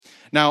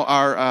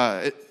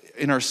Now,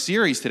 in our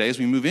series today, as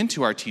we move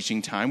into our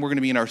teaching time, we're going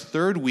to be in our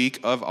third week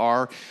of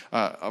our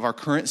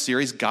current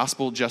series,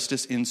 Gospel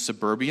Justice in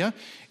Suburbia.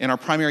 And our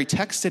primary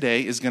text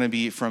today is going to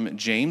be from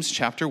James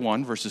chapter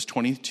 1, verses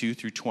 22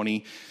 through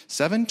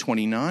 27,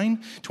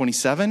 29,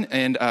 27.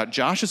 And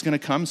Josh is going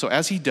to come. So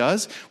as he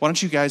does, why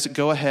don't you guys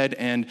go ahead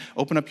and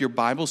open up your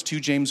Bibles to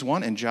James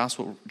 1, and Josh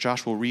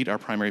will read our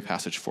primary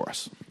passage for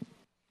us.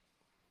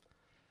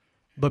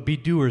 But be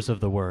doers of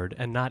the word,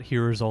 and not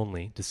hearers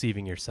only,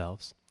 deceiving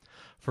yourselves.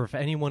 For if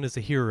anyone is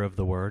a hearer of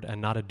the word and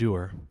not a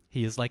doer,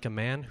 he is like a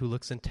man who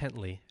looks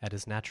intently at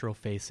his natural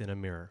face in a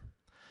mirror.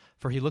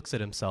 For he looks at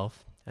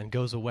himself and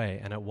goes away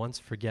and at once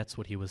forgets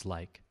what he was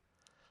like.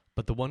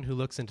 But the one who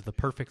looks into the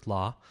perfect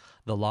law,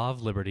 the law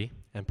of liberty,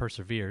 and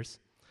perseveres,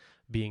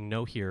 being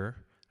no hearer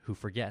who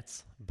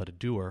forgets, but a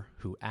doer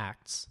who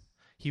acts,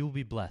 he will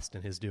be blessed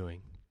in his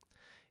doing.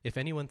 If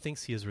anyone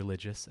thinks he is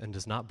religious and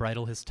does not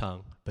bridle his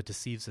tongue, but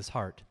deceives his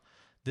heart,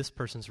 this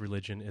person's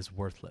religion is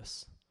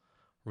worthless.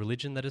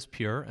 Religion that is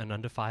pure and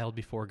undefiled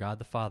before God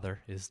the Father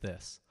is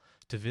this,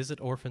 to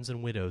visit orphans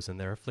and widows in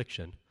their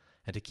affliction,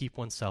 and to keep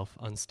oneself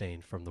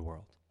unstained from the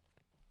world.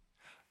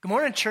 Good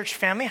morning, church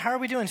family. How are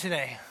we doing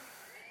today?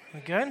 We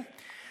good?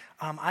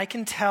 I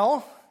can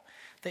tell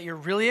that you're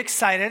really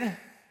excited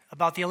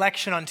about the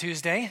election on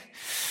Tuesday,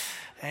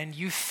 and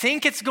you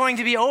think it's going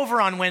to be over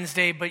on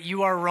Wednesday, but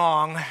you are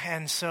wrong,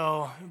 and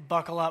so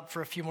buckle up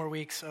for a few more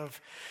weeks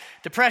of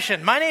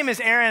depression. My name is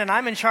Aaron, and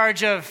I'm in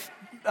charge of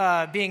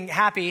being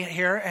happy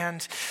here,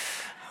 and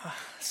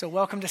so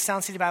welcome to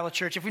Sound City Bible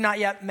Church. If we've not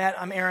yet met,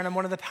 I'm Aaron. I'm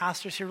one of the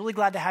pastors here. Really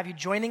glad to have you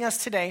joining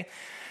us today.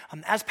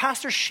 As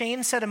Pastor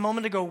Shane said a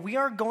moment ago, we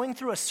are going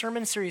through a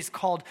sermon series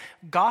called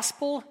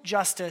Gospel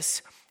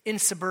Justice in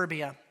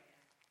Suburbia.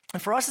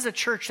 And for us as a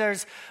church,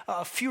 there's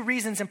a few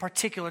reasons in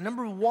particular.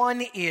 Number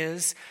one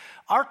is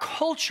our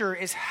culture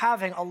is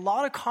having a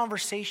lot of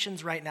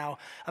conversations right now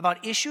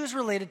about issues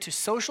related to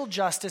social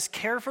justice,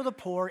 care for the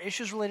poor,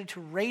 issues related to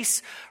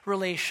race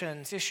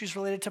relations, issues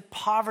related to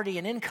poverty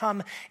and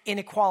income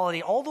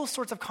inequality. All those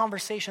sorts of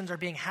conversations are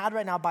being had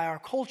right now by our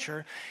culture.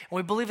 And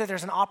we believe that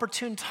there's an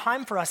opportune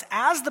time for us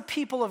as the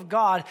people of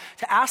God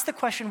to ask the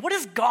question, what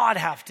does God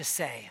have to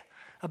say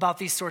about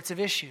these sorts of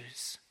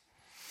issues?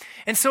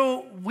 And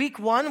so week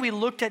one, we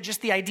looked at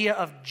just the idea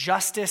of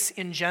justice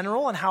in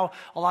general and how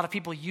a lot of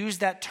people use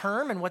that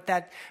term and what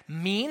that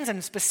means,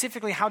 and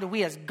specifically how do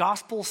we as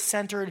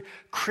gospel-centered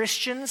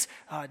Christians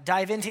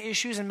dive into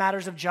issues and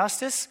matters of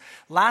justice.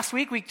 Last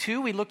week, week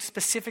two, we looked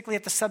specifically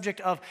at the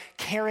subject of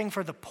caring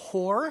for the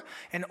poor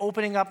and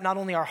opening up not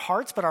only our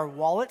hearts but our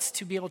wallets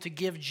to be able to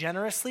give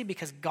generously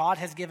because God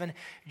has given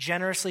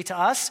generously to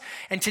us.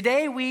 And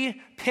today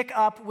we pick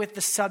up with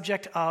the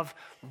subject of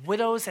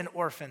widows and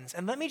orphans.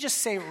 And let me just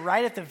say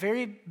right at the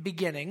very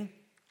beginning,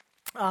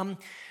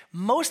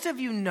 most of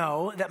you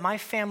know that my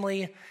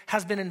family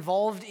has been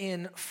involved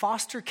in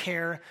foster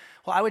care,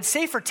 well, I would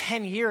say for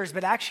 10 years,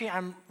 but actually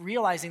I'm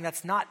realizing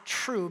that's not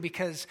true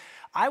because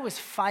I was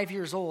 5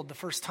 years old the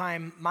first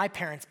time my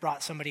parents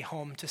brought somebody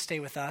home to stay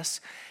with us.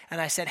 And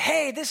I said,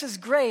 hey, this is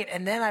great.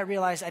 And then I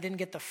realized I didn't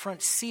get the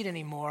front seat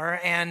anymore.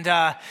 And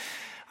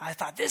I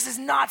thought, this is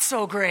not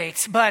so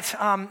great. But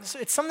so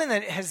it's something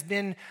that has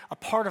been a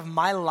part of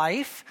my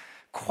life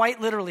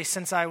quite literally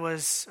since I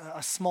was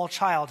a small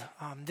child.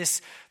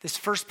 This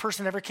first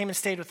person ever came and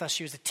stayed with us.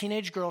 She was a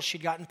teenage girl.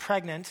 She'd gotten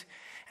pregnant.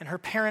 And her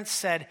parents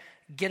said,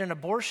 get an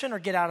abortion or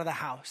get out of the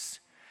house.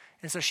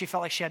 And so she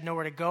felt like she had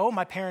nowhere to go.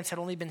 My parents had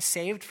only been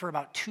saved for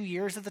about 2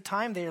 years at the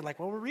time. They were like,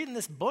 well, we're reading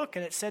this book,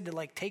 and it said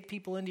to take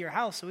people into your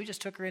house. So we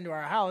just took her into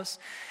our house.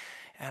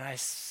 And I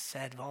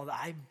said, well,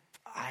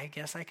 I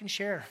guess I can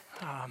share.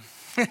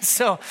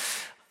 So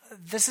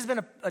this has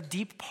been a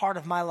deep part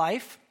of my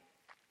life.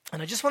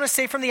 And I just want to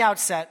say from the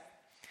outset,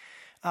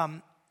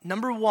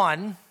 number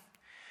one,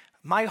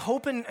 my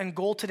hope and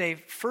goal today,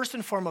 first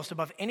and foremost,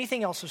 above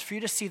anything else, was for you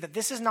to see that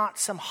this is not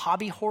some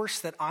hobby horse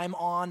that I'm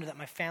on, or that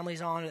my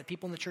family's on, or that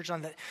people in the church are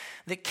on,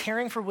 that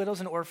caring for widows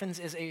and orphans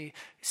is a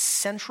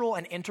central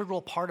and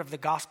integral part of the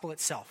gospel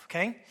itself,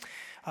 okay?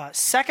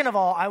 Second of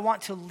all, I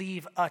want to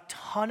leave a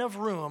ton of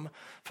room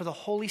for the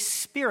Holy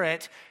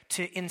Spirit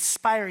to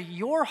inspire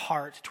your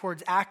heart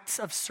towards acts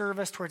of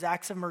service, towards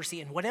acts of mercy,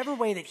 in whatever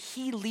way that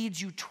he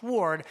leads you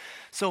toward.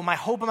 So my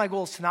hope and my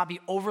goal is to not be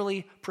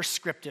overly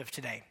prescriptive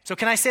today. So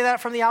can I say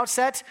that from the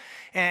outset?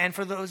 And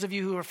for those of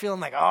you who are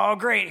feeling like, oh,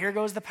 great, here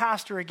goes the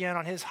pastor again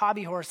on his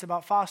hobby horse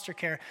about foster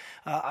care,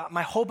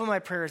 my hope and my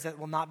prayer is that it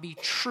will not be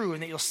true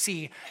and that you'll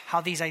see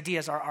how these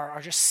ideas are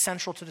just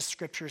central to the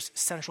scriptures,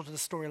 central to the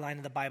storyline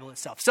of the Bible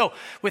itself. So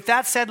with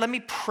that said, let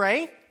me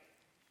pray.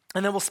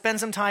 And then we'll spend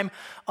some time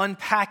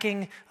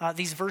unpacking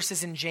these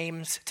verses in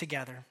James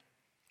together.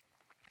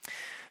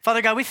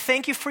 Father God, we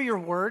thank you for your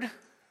word.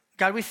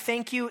 God, we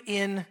thank you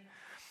in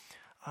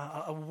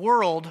a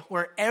world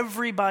where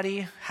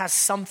everybody has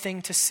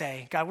something to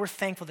say. God, we're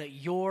thankful that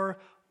your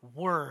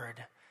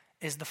word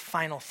is the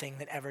final thing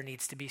that ever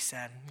needs to be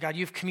said. God,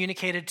 you've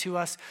communicated to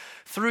us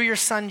through your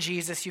son,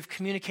 Jesus. You've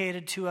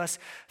communicated to us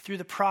through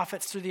the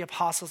prophets, through the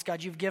apostles.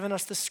 God, you've given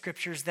us the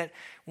scriptures that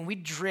when we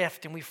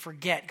drift and we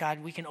forget,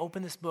 God, we can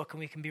open this book and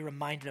we can be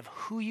reminded of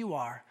who you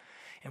are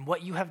and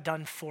what you have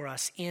done for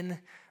us in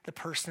the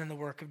person and the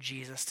work of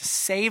Jesus to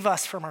save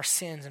us from our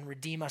sins and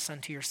redeem us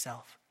unto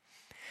yourself.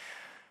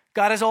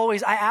 God, as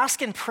always, I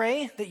ask and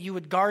pray that you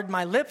would guard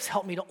my lips,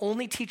 help me to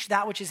only teach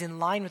that which is in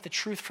line with the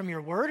truth from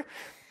your word.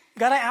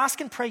 God, I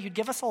ask and pray you'd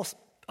give us all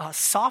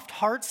soft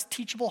hearts,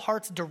 teachable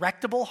hearts,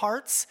 directable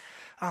hearts.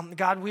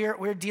 God,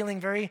 we're dealing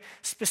very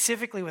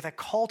specifically with a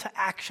call to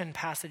action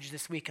passage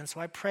this week. And so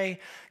I pray,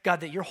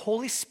 God, that your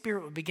Holy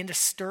Spirit would begin to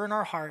stir in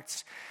our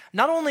hearts,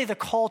 not only the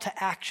call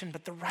to action,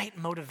 but the right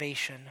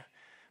motivation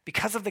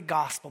because of the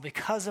gospel,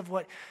 because of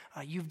what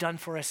you've done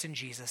for us in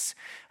Jesus.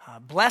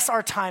 Bless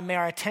our time. May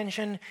our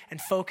attention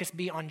and focus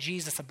be on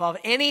Jesus above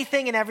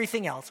anything and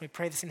everything else. We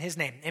pray this in his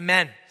name.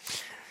 Amen.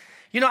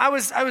 You know, I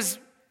was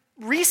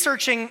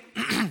researching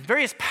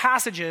various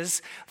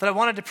passages that I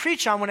wanted to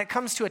preach on when it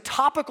comes to a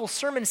topical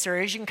sermon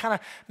series. You can kind of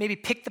maybe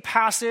pick the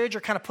passage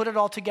or kind of put it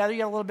all together. You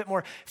got a little bit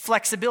more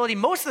flexibility.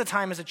 Most of the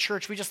time as a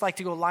church, we just like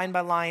to go line by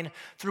line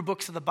through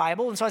books of the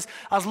Bible. And so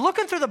I was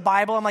looking through the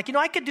Bible. I'm like,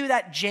 I could do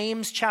that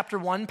James chapter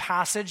 1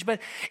 passage, but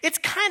it's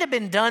kind of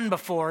been done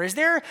before. Is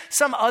there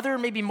some other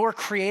maybe more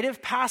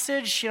creative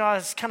passage? I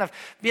was kind of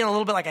being a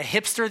little bit like a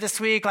hipster this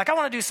week. Like I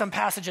want to do some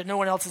passage that no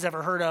one else has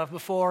ever heard of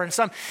before. And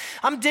so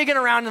I'm digging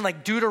around in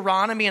like Deuteronomy,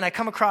 and I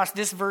come across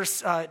this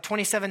verse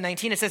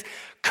 27:19. It says,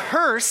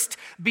 "Cursed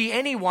be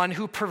anyone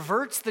who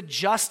perverts the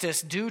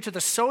justice due to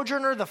the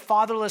sojourner, the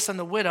fatherless, and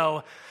the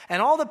widow,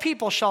 and all the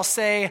people shall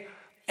say,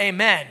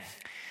 Amen."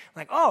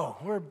 Like, oh,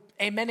 we're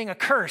amening a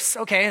curse.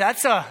 Okay,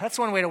 that's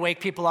one way to wake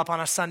people up on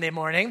a Sunday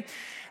morning.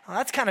 Well,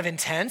 that's kind of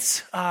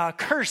intense.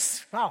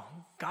 Curse. Wow,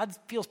 God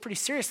feels pretty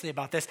seriously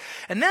about this.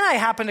 And then I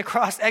happened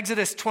across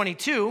Exodus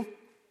 22.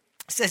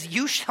 It says,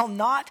 "You shall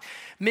not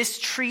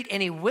mistreat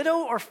any widow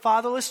or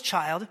fatherless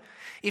child.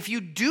 If you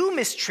do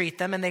mistreat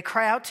them and they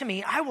cry out to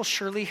me, I will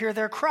surely hear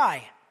their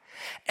cry.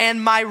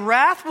 And my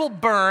wrath will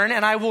burn,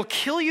 and I will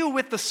kill you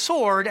with the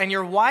sword, and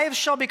your wives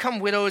shall become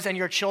widows and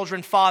your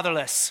children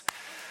fatherless."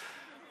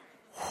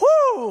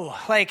 Whoo!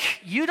 Like,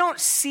 you don't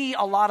see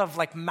a lot of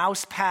like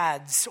mouse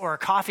pads or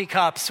coffee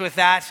cups with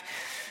that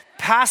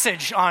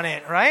passage on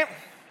it, right?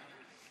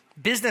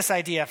 Business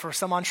idea for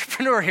some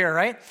entrepreneur here,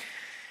 right?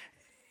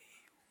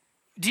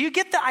 Do you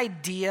get the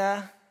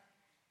idea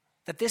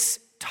that this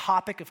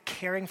topic of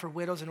caring for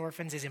widows and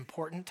orphans is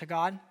important to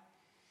God?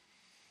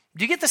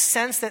 Do you get the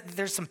sense that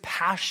there's some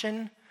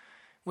passion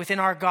within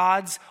our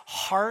God's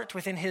heart,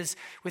 within his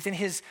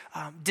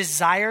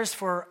desires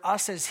for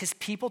us as his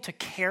people to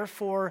care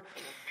for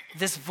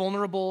this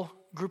vulnerable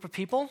group of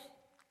people?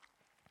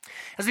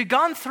 As we've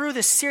gone through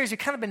this series, we've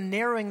kind of been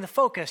narrowing the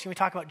focus. We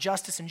talk about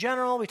justice in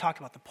general. We talk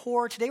about the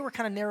poor. Today, we're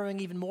kind of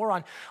narrowing even more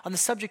on the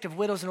subject of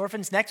widows and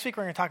orphans. Next week,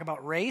 we're going to talk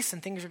about race,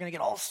 and things are going to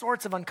get all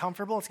sorts of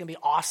uncomfortable. It's going to be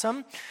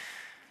awesome.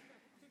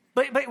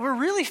 But we're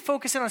really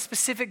focusing on a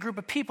specific group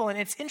of people, and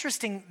it's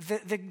interesting.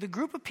 The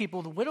group of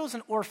people, the widows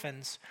and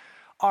orphans,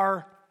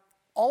 are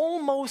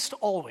almost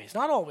always,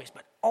 not always,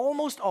 but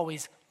almost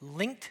always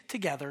linked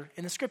together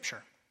in the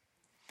Scripture.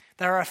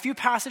 There are a few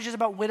passages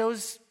about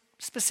widows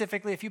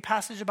specifically, a few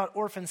passages about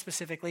orphans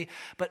specifically,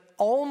 but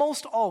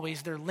almost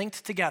always they're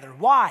linked together.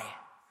 Why?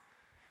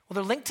 Well,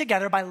 they're linked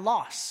together by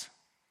loss.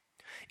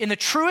 In the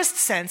truest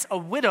sense, a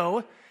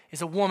widow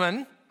is a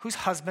woman whose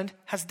husband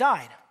has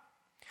died.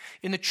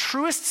 In the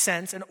truest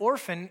sense, an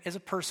orphan is a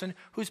person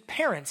whose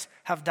parents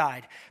have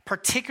died.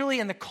 Particularly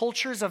in the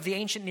cultures of the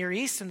ancient Near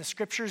East, and the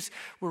scriptures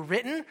were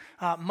written,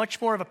 much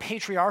more of a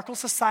patriarchal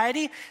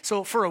society.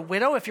 So for a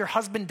widow, if your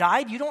husband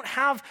died, you don't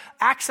have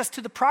access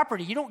to the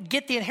property. You don't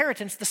get the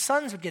inheritance. The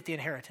sons would get the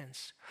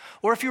inheritance.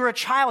 Or if you were a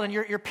child and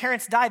your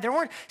parents died, there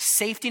weren't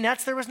safety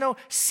nets. There was no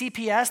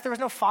CPS. There was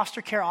no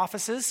foster care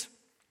offices.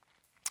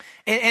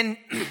 And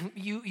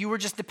you were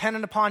just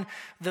dependent upon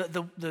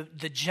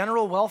the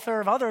general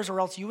welfare of others, or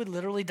else you would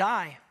literally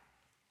die.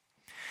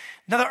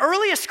 Now, the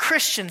earliest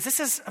Christians, this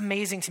is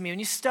amazing to me. When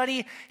you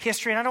study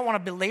history, and I don't want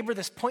to belabor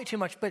this point too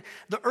much, but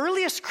the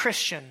earliest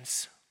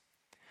Christians,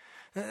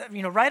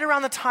 right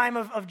around the time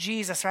of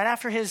Jesus, right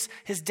after his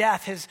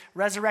death, his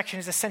resurrection,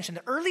 his ascension,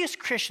 the earliest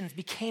Christians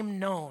became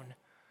known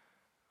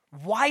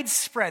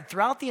widespread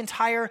throughout the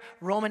entire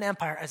Roman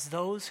Empire as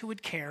those who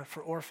would care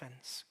for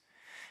orphans.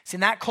 See,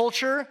 in that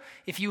culture,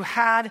 if you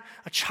had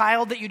a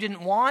child that you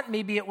didn't want,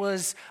 maybe it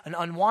was an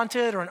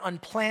unwanted or an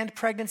unplanned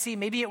pregnancy,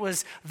 maybe it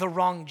was the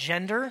wrong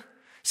gender.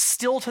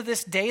 Still to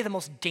this day, the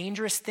most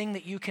dangerous thing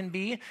that you can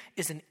be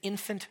is an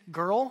infant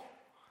girl.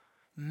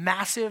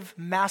 Massive,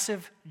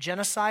 massive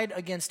genocide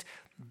against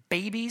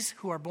babies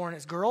who are born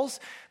as girls,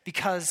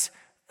 because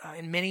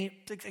in many,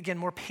 again,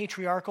 more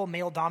patriarchal,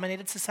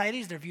 male-dominated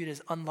societies, they're viewed as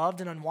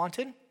unloved and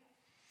unwanted.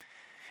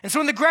 And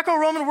so in the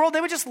Greco-Roman world, they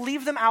would just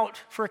leave them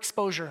out for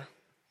exposure.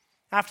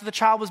 After the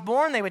child was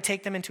born, they would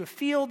take them into a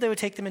field, they would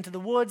take them into the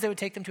woods, they would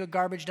take them to a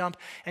garbage dump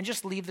and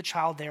just leave the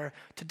child there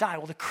to die.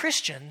 Well, the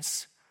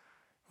Christians,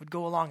 would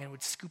go along and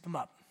would scoop them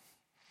up,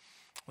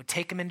 would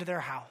take them into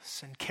their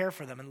house and care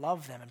for them and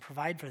love them and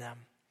provide for them.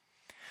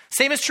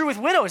 Same is true with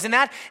widows. In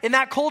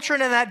that culture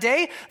and in that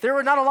day, there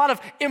were not a lot of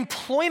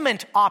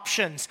employment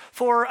options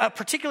for,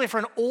 particularly for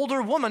an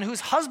older woman whose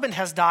husband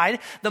has died.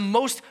 The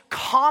most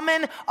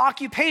common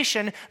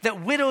occupation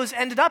that widows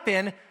ended up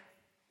in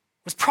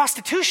was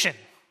prostitution.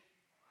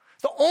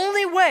 The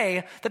only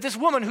way that this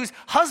woman whose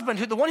husband,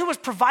 the one who was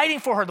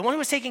providing for her, the one who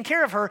was taking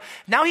care of her,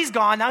 now he's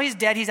gone, now he's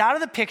dead, he's out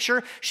of the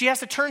picture, she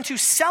has to turn to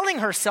selling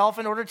herself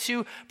in order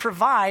to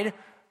provide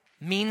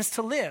means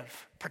to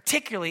live,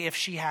 particularly if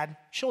she had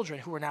children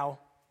who were now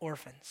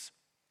orphans.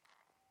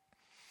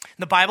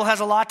 The Bible has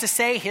a lot to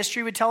say.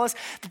 History would tell us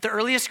that the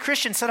earliest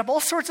Christians set up all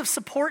sorts of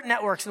support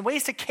networks and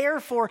ways to care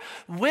for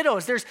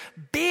widows. There's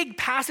big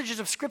passages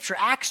of Scripture,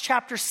 Acts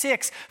chapter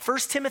 6, 1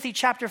 Timothy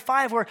chapter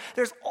 5, where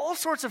there's all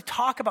sorts of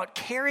talk about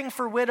caring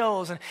for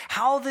widows and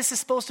how this is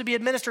supposed to be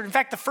administered. In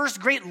fact, the first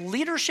great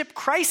leadership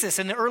crisis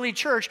in the early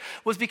church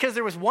was because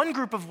there was one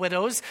group of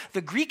widows,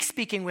 the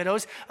Greek-speaking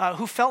widows,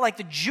 who felt like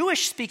the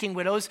Jewish-speaking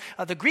widows,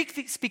 the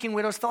Greek-speaking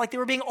widows felt like they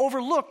were being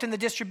overlooked in the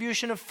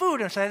distribution of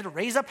food, and so they had to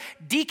raise up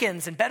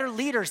deacons and better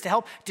leaders to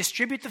help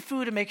distribute the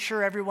food and make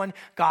sure everyone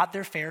got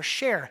their fair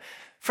share.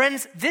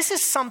 Friends, this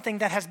is something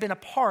that has been a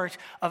part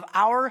of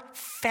our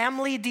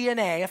family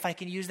DNA, if I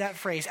can use that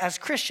phrase, as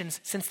Christians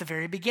since the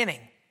very beginning.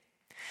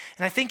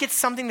 And I think it's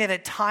something that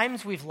at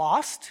times we've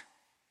lost.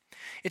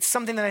 It's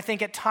something that I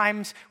think at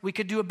times we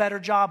could do a better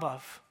job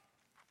of.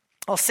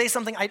 I'll say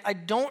something, I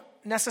don't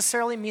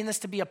necessarily mean this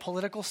to be a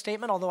political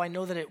statement, although I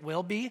know that it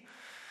will be.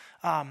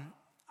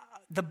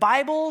 The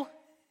Bible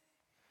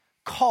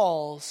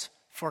calls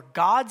for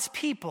God's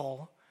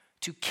people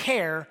to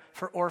care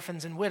for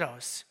orphans and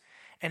widows.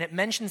 And it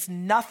mentions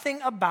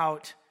nothing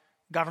about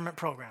government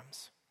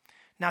programs.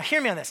 Now,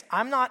 hear me on this.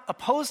 I'm not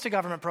opposed to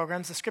government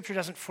programs. The Scripture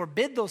doesn't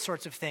forbid those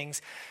sorts of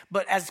things.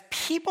 But as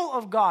people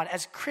of God,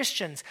 as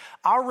Christians,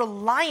 our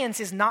reliance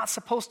is not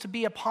supposed to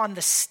be upon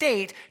the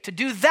state to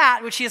do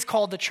that which He has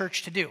called the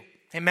church to do.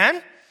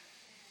 Amen?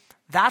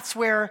 That's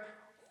where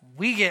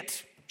we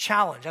get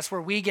challenged. That's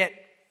where we get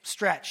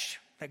stretched.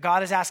 That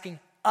God is asking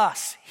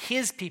us,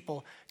 His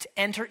people, to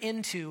enter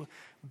into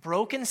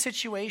broken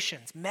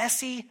situations,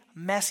 messy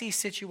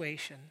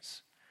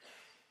situations.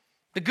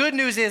 The good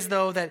news is,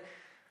 though, that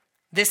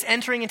this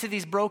entering into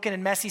these broken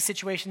and messy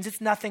situations,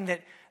 it's nothing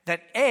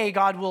that A,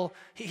 God will,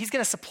 He's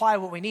going to supply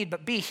what we need,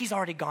 but B, He's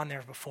already gone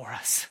there before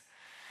us.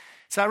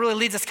 So that really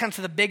leads us kind of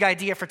to the big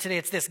idea for today.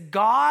 It's this: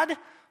 God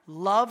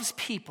loves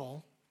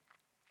people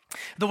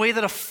the way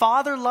that a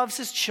father loves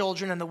his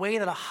children and the way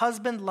that a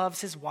husband loves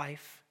his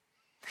wife.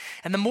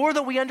 And the more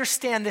that we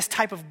understand this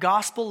type of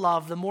gospel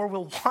love, the more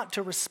we'll want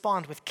to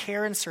respond with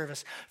care and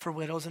service for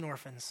widows and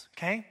orphans,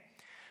 okay?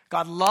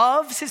 God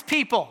loves His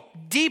people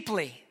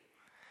deeply.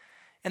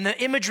 And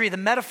the imagery, the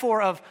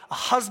metaphor of a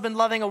husband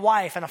loving a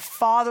wife and a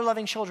father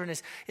loving children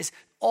is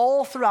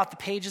all throughout the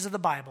pages of the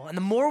Bible. And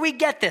the more we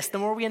get this, the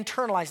more we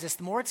internalize this,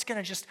 the more it's going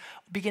to just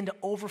begin to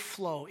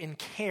overflow in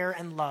care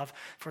and love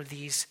for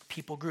these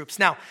people groups.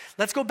 Now,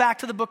 let's go back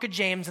to the book of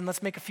James and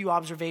let's make a few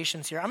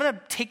observations here. I'm going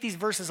to take these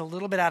verses a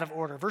little bit out of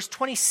order. Verse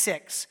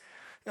 26,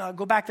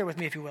 go back there with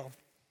me if you will.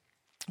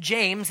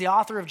 James, the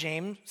author of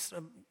James,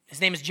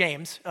 his name is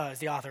James, is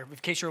the author, in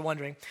case you were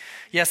wondering.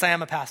 Yes, I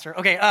am a pastor.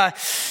 Okay,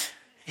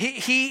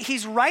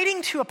 He's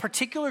writing to a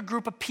particular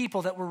group of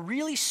people that were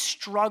really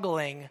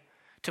struggling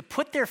to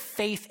put their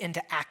faith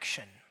into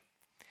action.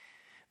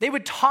 They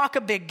would talk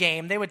a big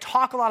game. They would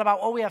talk a lot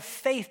about, we have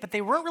faith, but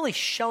they weren't really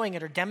showing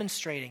it or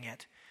demonstrating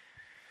it.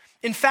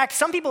 In fact,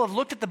 some people have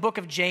looked at the book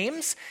of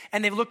James,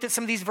 and they've looked at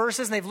some of these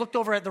verses, and they've looked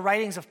over at the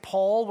writings of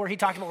Paul, where he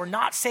talked about we're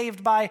not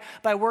saved by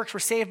works,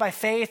 we're saved by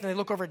faith. And they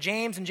look over at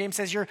James, and James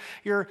says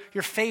your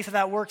faith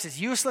without works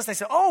is useless. And they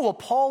say,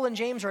 Paul and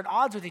James are at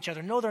odds with each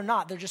other. No, they're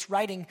not. They're just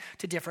writing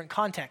to different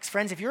contexts.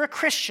 Friends, if you're a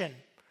Christian,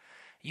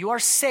 you are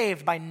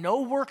saved by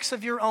no works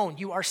of your own.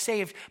 You are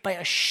saved by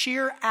a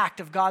sheer act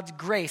of God's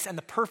grace and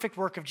the perfect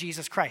work of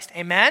Jesus Christ.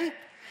 Amen?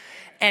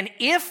 And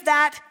if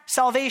that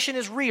salvation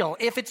is real,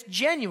 if it's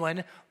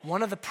genuine,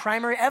 one of the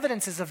primary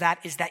evidences of that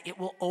is that it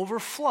will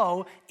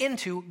overflow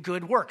into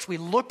good works. We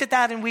looked at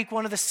that in week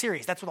 1 of the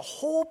series. That's the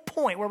whole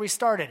point where we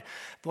started.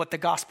 What the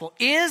gospel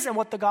is and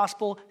what the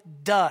gospel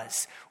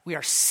does. We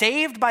are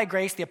saved by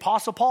grace, the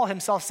Apostle Paul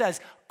himself says,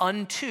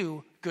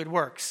 unto good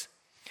works.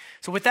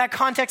 So with that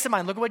context in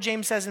mind, look at what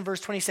James says in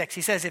verse 26.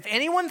 He says, if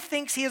anyone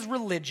thinks he is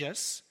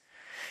religious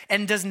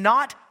and does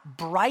not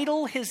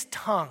bridle his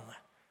tongue,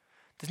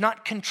 does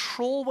not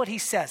control what he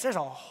says. There's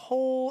a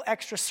whole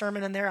extra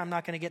sermon in there I'm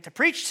not going to get to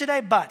preach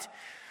today, but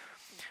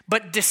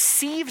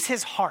deceives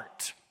his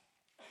heart.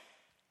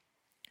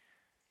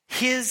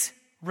 His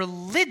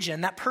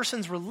religion, that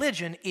person's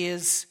religion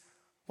is,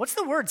 what's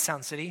the word,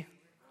 Sound City?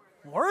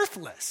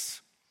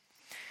 Worthless.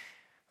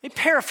 Let me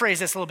paraphrase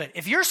this a little bit.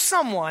 If you're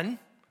someone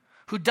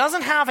who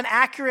doesn't have an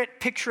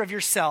accurate picture of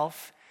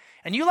yourself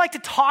and you like to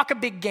talk a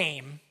big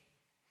game,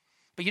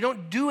 but you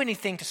don't do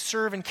anything to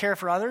serve and care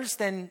for others,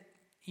 then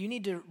you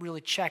need to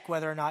really check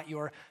whether or not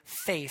your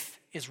faith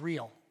is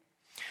real.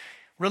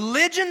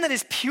 Religion that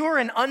is pure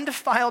and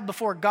undefiled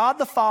before God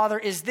the Father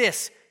is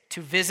this,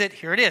 to visit,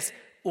 here it is,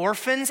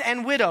 orphans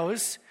and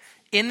widows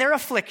in their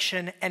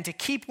affliction and to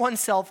keep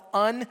oneself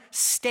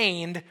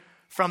unstained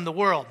from the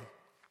world.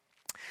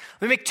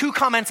 Let me make two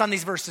comments on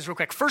these verses real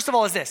quick. First of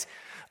all is this.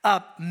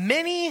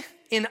 Many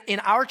in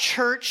our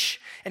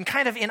church and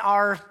kind of in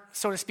our,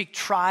 so to speak,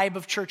 tribe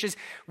of churches,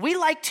 we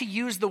like to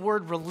use the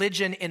word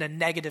religion in a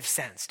negative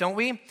sense, don't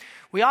we?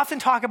 We often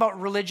talk about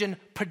religion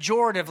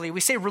pejoratively. We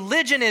say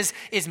religion is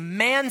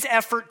man's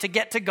effort to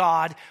get to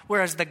God,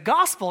 whereas the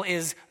gospel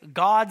is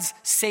God's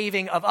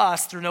saving of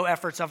us through no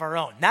efforts of our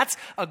own. That's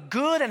a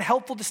good and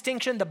helpful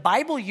distinction. The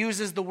Bible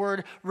uses the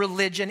word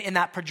religion in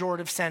that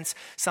pejorative sense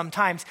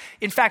sometimes.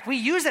 In fact, we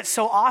use it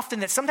so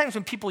often that sometimes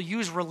when people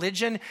use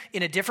religion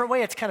in a different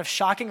way, it's kind of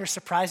shocking or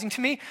surprising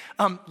to me.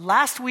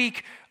 Last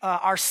week,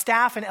 our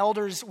staff and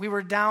elders, we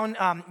were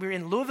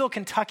in Louisville,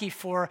 Kentucky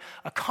for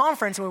a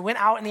conference, and we went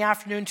out in the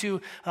afternoon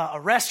to a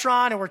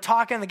restaurant, and we're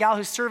talking. The gal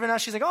who's serving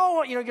us, she's like,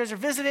 oh, you guys are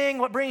visiting.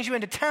 What brings you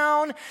into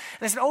town? And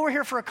I said, oh, we're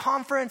here for a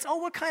conference. Oh,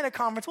 what kind of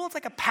conference? Well, it's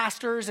like a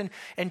pastors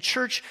and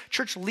church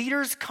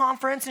leaders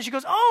conference. And she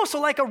goes, oh,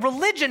 so like a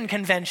religion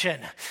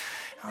convention.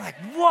 I'm like,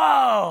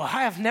 whoa,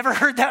 I have never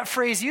heard that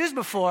phrase used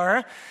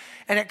before.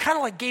 And it kind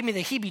of like gave me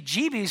the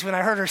heebie-jeebies when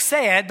I heard her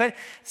say it, but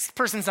this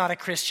person's not a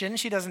Christian.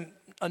 She doesn't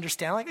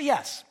understand. Like,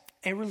 yes,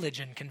 a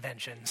religion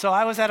convention. So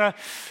I was at a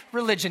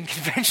religion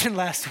convention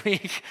last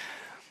week.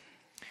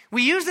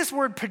 We use this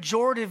word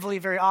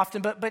pejoratively very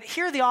often, but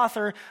here the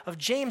author of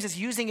James is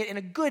using it in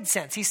a good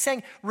sense. He's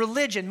saying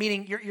religion,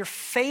 meaning your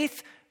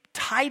faith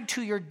tied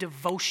to your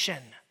devotion.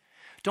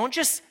 Don't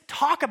just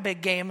talk a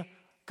big game.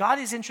 God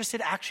is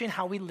interested actually in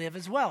how we live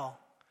as well.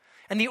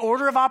 And the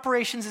order of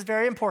operations is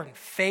very important.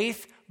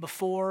 Faith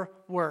before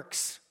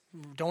works.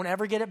 Don't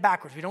ever get it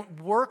backwards. We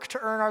don't work to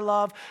earn our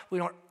love. We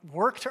don't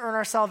work to earn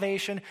our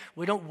salvation.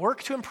 We don't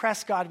work to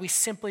impress God. We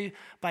simply,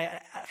 by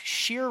a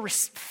sheer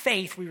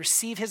faith, we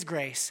receive his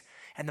grace.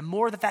 And the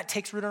more that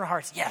takes root in our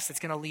hearts, yes, it's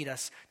going to lead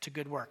us to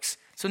good works.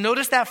 So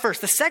notice that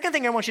first. The second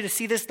thing I want you to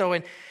see this, though,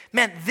 and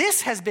man,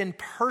 this has been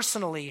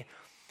personally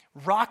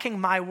rocking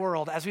my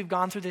world as we've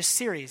gone through this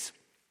series.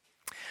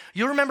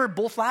 You'll remember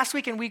both last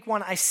week and week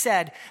one, I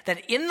said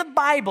that in the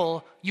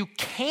Bible, you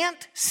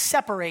can't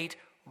separate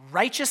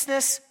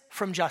righteousness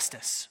from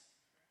justice.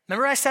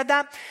 Remember I said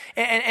that?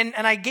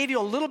 And I gave you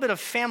a little bit of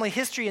family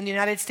history in the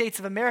United States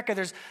of America.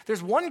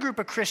 There's one group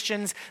of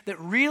Christians that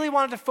really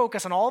wanted to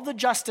focus on all the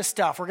justice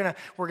stuff. We're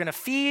gonna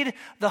feed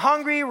the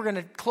hungry, we're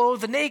gonna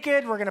clothe the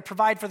naked, we're gonna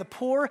provide for the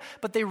poor,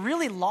 but they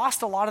really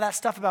lost a lot of that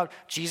stuff about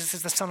Jesus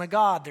is the Son of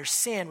God, there's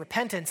sin,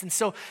 repentance, and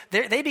so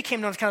they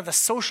became known as kind of the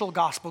social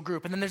gospel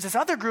group. And then there's this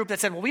other group that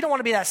said, well, we don't want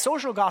to be that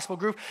social gospel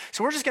group,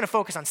 so we're just gonna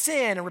focus on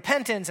sin and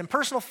repentance and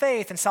personal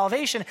faith and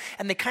salvation,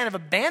 and they kind of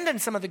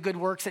abandoned some of the good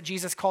works that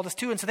Jesus called us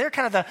to, and so they're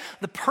kind of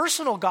the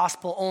personal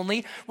gospel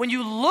only. When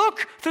you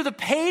look through the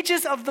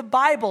pages of the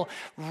Bible,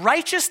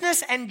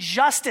 righteousness and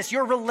justice,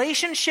 your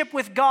relationship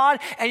with God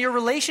and your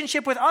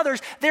relationship with others,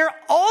 they're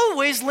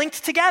always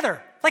linked together.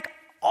 Like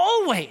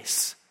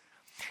always.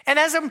 And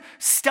as I'm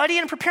studying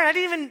and preparing, I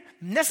didn't even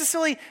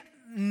necessarily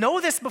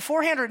know this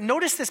beforehand, or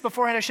notice this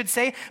beforehand, I should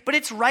say, but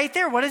it's right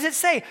there. What does it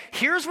say?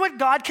 Here's what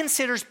God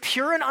considers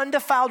pure and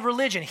undefiled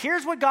religion.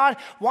 Here's what God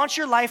wants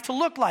your life to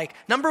look like.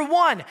 Number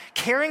one,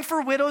 caring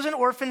for widows and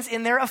orphans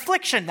in their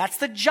affliction. That's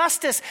the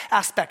justice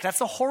aspect. That's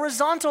the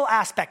horizontal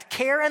aspect.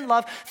 Care and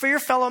love for your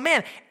fellow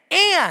man.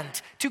 And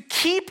to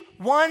keep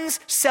one's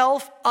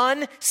self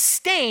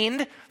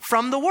unstained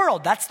from the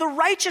world. That's the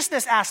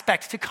righteousness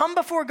aspect. To come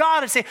before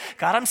God and say,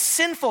 God, I'm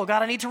sinful.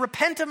 God, I need to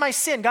repent of my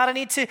sin. God, I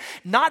need to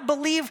not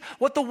believe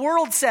what the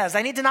world says.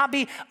 I need to not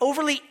be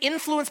overly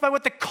influenced by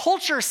what the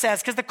culture says,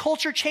 because the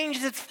culture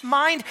changes its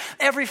mind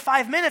every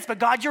 5 minutes. But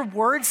God, your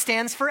word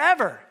stands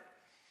forever.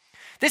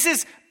 This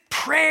is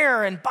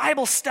prayer and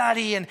Bible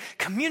study and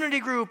community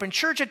group and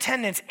church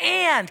attendance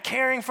and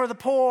caring for the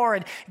poor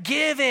and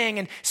giving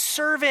and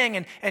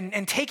serving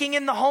and taking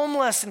in the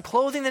homeless and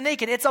clothing the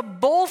naked. It's a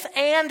both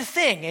and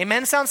thing.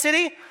 Amen, Sound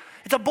City?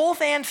 It's a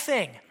both and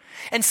thing.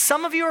 And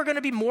some of you are going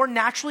to be more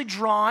naturally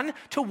drawn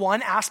to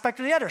one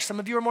aspect or the other. Some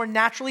of you are more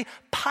naturally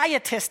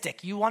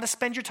pietistic. You want to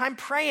spend your time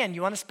praying.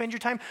 You want to spend your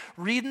time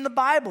reading the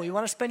Bible. You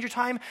want to spend your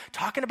time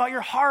talking about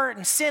your heart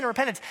and sin and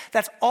repentance.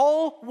 That's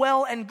all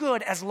well and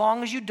good as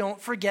long as you don't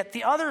forget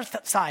the other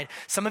side.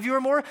 Some of you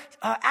are more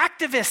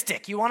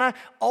activistic. You want to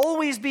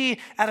always be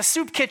at a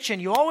soup kitchen.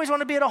 You always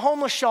want to be at a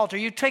homeless shelter.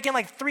 You take in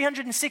like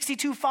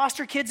 362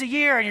 foster kids a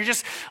year and you're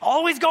just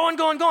always going.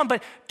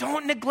 But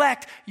don't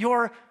neglect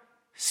your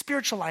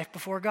spiritual life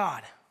before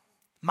God.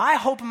 My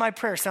hope and my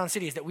prayer, Sound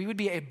City, is that we would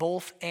be a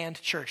both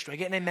and church. Do I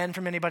get an amen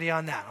from anybody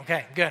on that?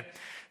 Okay, good.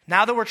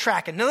 Now that we're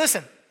tracking. Now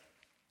listen.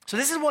 So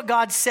this is what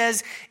God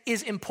says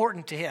is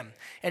important to him.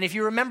 And if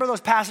you remember those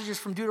passages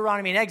from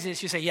Deuteronomy and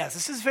Exodus, you say, yes,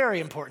 this is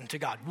very important to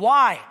God.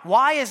 Why?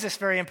 Why is this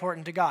very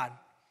important to God?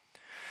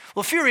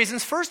 Well, a few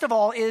reasons. First of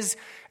all is,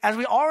 as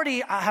we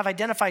already have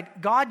identified,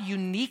 God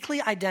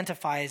uniquely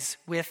identifies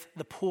with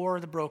the poor,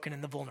 the broken,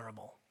 and the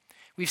vulnerable.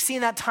 We've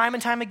seen that time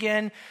and time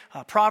again.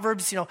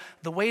 Proverbs,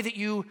 the way that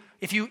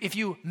if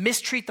you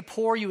mistreat the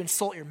poor, you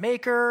insult your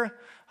maker.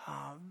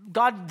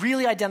 God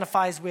really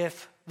identifies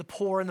with the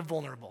poor and the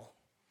vulnerable.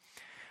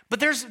 But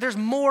there's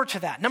more to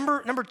that.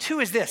 Number two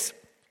is this.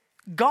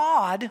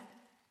 God,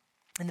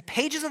 in the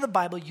pages of the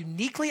Bible,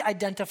 uniquely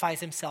identifies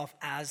himself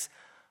as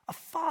a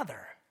father.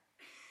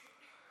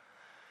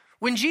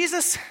 When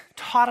Jesus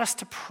taught us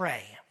to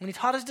pray, when he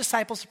taught his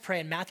disciples to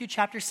pray in Matthew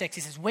chapter 6,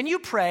 he says, when you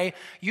pray,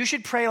 you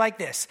should pray like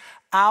this.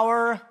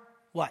 Our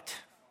what?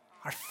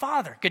 Our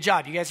Father. Good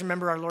job. You guys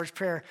remember our Lord's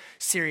Prayer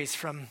series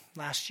from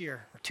last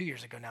year, or 2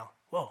 years ago now.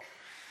 Whoa.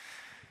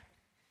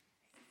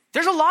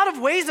 There's a lot of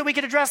ways that we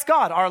could address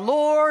God. Our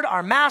Lord,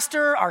 our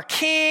Master, our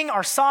King,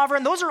 our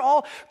Sovereign. Those are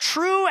all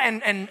true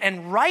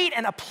and right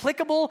and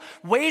applicable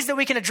ways that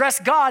we can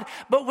address God.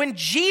 But when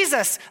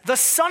Jesus, the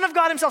Son of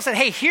God himself, said,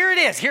 hey, here it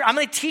is. Here, I'm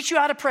going to teach you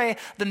how to pray.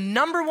 The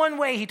number one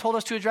way he told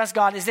us to address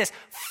God is this.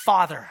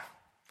 Father,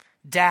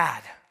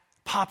 Dad,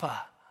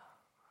 Papa.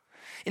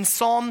 In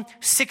Psalm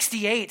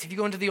 68, if you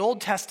go into the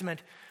Old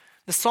Testament,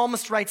 the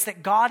psalmist writes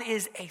that God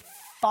is a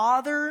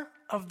father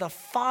of the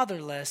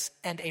fatherless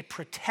and a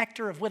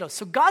protector of widows.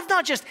 So God's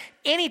not just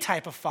any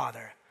type of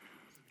father.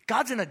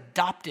 God's an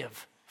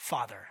adoptive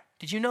father.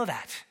 Did you know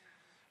that?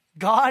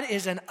 God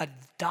is an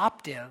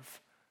adoptive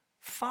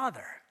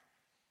father.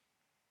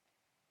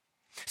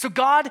 So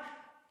God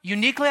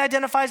uniquely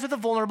identifies with the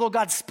vulnerable.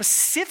 God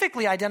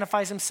specifically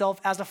identifies himself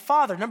as a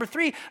father. Number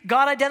three,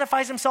 God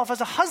identifies himself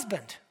as a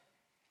husband.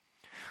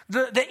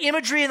 The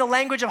imagery and the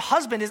language of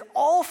husband is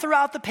all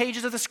throughout the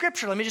pages of the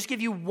scripture. Let me just give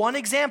you one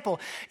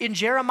example. In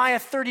Jeremiah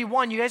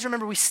 31, you guys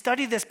remember we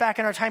studied this back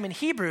in our time in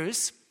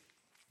Hebrews.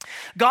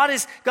 God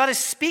is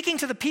speaking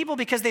to the people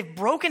because they've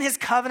broken his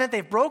covenant,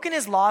 they've broken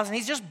his laws, and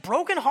he's just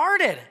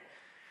brokenhearted.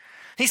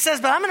 He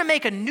says, but I'm going to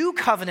make a new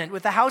covenant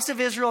with the house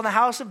of Israel and the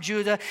house of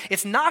Judah.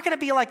 It's not going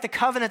to be like the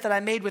covenant that I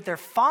made with their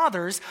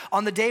fathers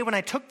on the day when I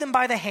took them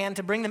by the hand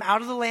to bring them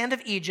out of the land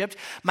of Egypt.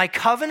 My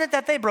covenant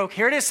that they broke,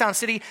 here it is, Sound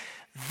City,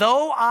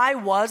 though I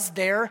was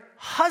their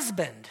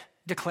husband,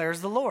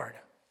 declares the Lord.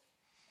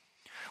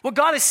 What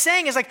God is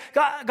saying is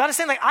God is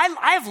saying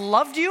I have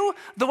loved you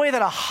the way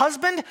that a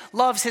husband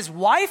loves his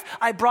wife.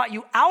 I brought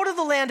you out of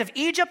the land of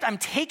Egypt. I'm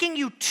taking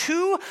you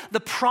to the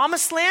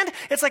promised land.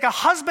 It's like a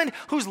husband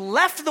who's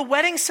left the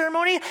wedding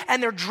ceremony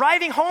and they're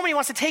driving home and he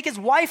wants to take his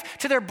wife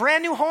to their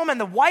brand new home and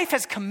the wife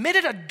has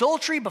committed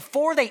adultery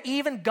before they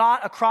even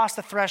got across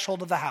the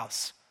threshold of the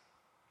house.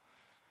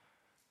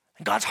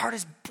 And God's heart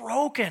is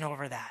broken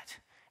over that.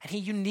 And he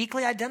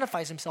uniquely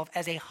identifies himself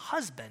as a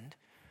husband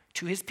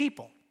to his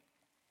people.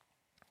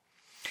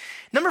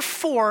 Number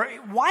four,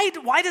 why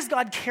does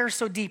God care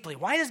so deeply?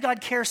 Why does God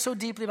care so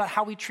deeply about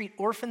how we treat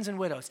orphans and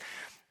widows?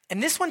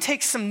 And this one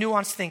takes some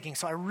nuanced thinking,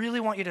 so I really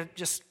want you to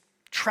just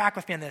track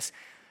with me on this.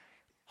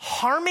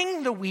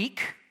 Harming the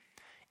weak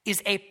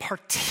is a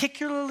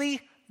particularly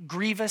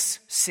grievous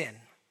sin.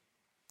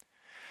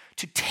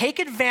 To take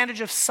advantage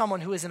of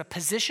someone who is in a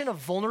position of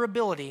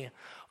vulnerability,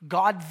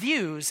 God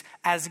views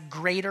as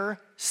greater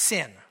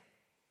sin.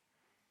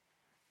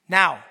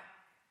 Now,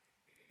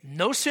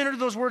 no sooner do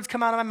those words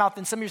come out of my mouth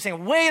than some of you are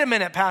saying, wait a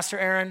minute, Pastor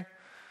Aaron.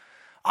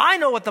 I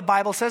know what the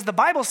Bible says. The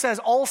Bible says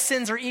all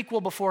sins are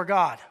equal before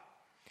God.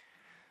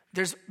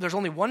 There's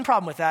only one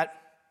problem with that.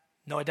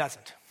 No, it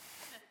doesn't.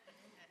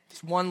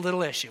 Just one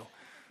little issue.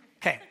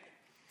 Okay.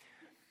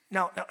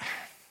 Now,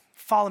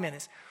 follow me on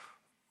this.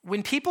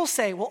 When people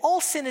say, well, all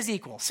sin is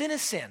equal. Sin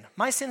is sin.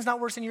 My sin's not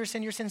worse than your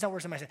sin. Your sin's not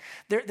worse than my sin.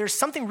 There's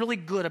something really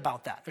good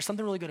about that. There's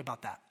something really good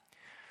about that.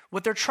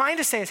 What they're trying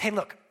to say is, hey,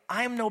 look,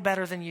 I'm no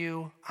better than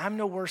you. I'm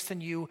no worse than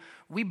you.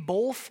 We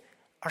both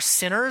are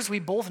sinners. We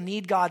both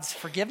need God's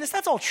forgiveness.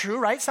 That's all true,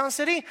 right, Sound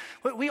City?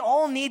 We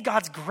all need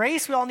God's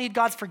grace. We all need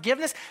God's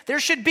forgiveness. There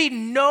should be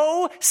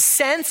no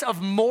sense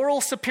of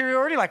moral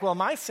superiority. Like, well,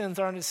 my sins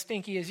aren't as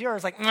stinky as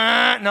yours. Like,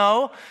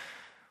 no.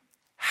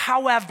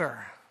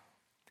 However,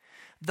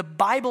 the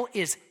Bible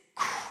is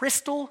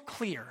crystal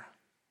clear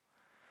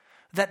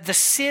that the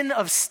sin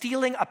of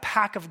stealing a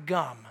pack of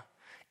gum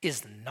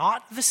is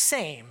not the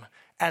same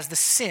as the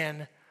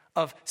sin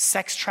of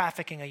sex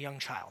trafficking a young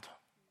child.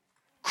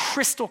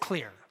 Crystal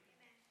clear.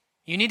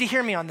 You need to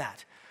hear me on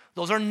that.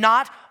 Those are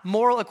not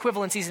moral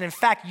equivalencies. And in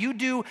fact, you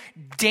do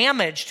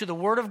damage to the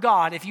Word of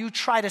God if you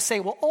try to say,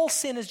 well, all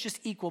sin is just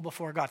equal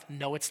before God.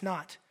 No, it's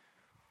not.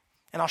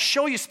 And I'll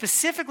show you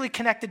specifically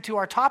connected to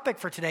our topic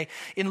for today.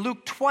 In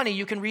Luke 20,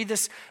 you can read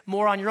this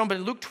more on your own, but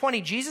in Luke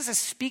 20, Jesus is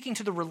speaking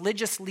to the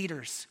religious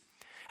leaders.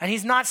 And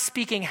he's not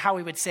speaking how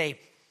we would say,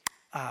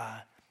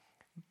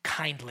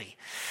 kindly.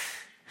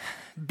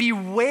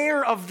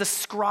 Beware of the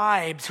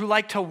scribes who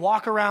like to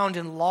walk around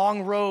in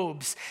long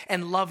robes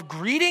and love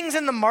greetings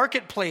in the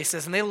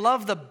marketplaces, and they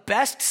love the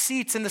best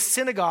seats in the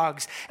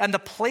synagogues and the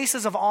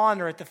places of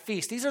honor at the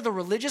feast. These are the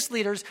religious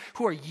leaders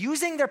who are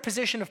using their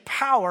position of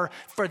power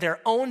for their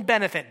own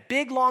benefit.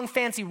 Big, long,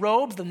 fancy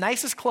robes, the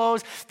nicest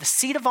clothes, the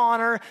seat of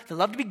honor. They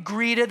love to be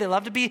greeted. They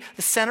love to be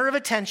the center of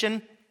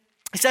attention.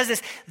 He says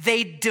this,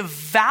 they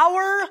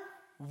devour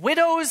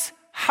widows'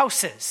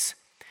 houses.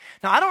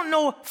 Now, I don't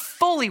know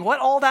fully what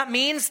all that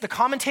means. The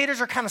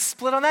commentators are kind of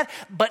split on that,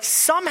 but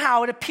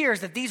somehow it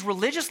appears that these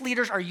religious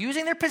leaders are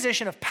using their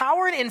position of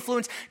power and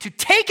influence to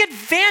take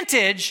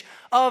advantage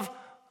of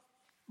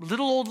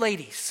little old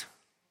ladies,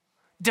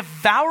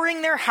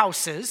 devouring their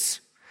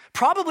houses,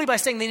 probably by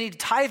saying they need to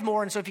tithe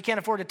more, and so if you can't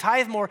afford to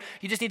tithe more,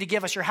 you just need to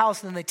give us your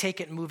house, and then they take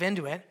it and move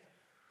into it.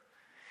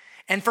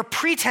 And for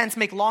pretense,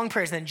 make long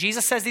prayers. And then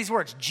Jesus says these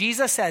words.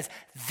 Jesus says,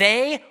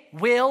 they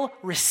will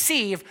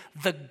receive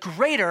the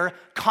greater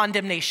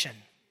condemnation.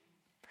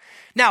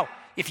 Now,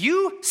 if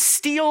you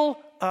steal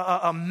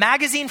a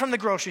magazine from the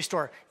grocery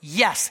store,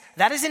 yes,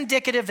 that is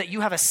indicative that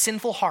you have a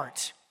sinful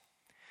heart.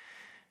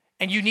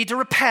 And you need to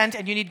repent,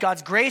 and you need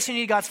God's grace, and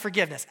you need God's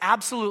forgiveness.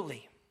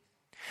 Absolutely.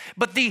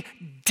 But the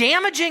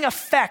damaging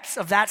effects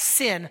of that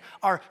sin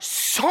are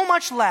so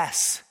much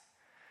less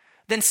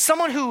than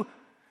someone who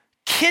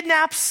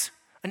kidnaps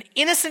an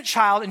innocent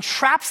child,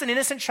 entraps an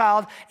innocent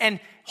child, and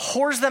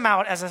whores them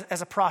out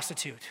as a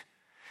prostitute.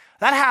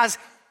 That has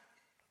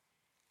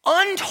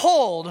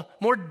untold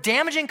more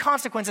damaging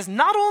consequences,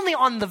 not only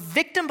on the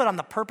victim, but on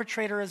the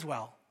perpetrator as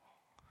well.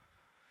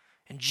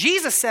 And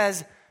Jesus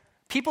says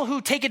people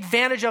who take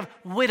advantage of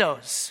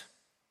widows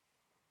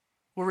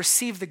will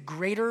receive the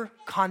greater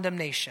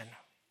condemnation.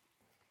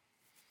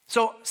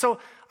 So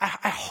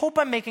I hope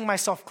I'm making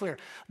myself clear.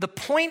 The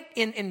point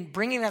in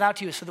bringing that out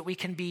to you is so that we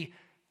can be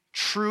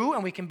true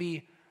and we can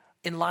be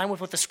in line with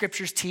what the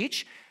scriptures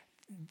teach.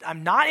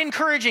 I'm not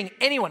encouraging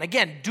anyone.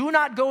 Again, do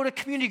not go to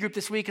community group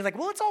this week and like,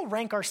 well, let's all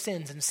rank our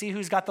sins and see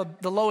who's got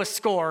the lowest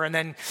score, and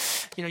then,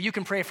 you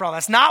can pray for all that.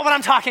 That's not what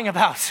I'm talking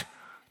about,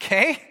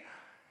 okay?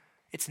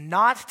 It's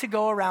not to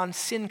go around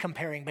sin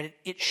comparing, but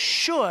it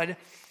should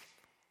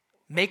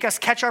make us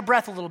catch our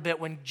breath a little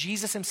bit when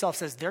Jesus himself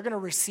says they're going to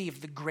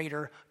receive the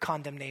greater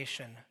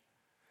condemnation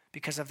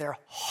because of their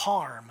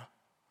harm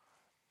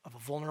of a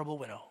vulnerable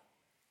widow.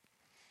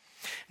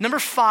 Number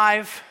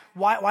 5,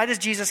 why does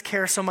Jesus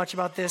care so much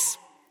about this?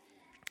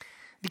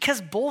 Because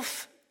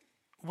both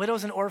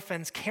widows and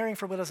orphans, caring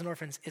for widows and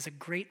orphans, is a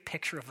great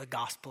picture of the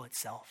gospel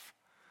itself.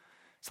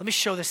 So let me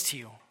show this to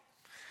you.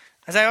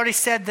 As I already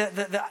said,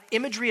 the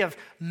imagery of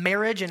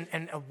marriage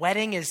and a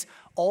wedding is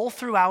all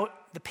throughout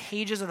the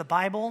pages of the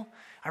Bible.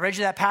 I read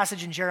you that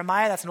passage in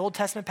Jeremiah. That's an Old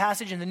Testament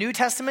passage. In the New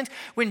Testament,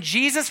 when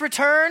Jesus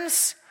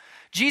returns,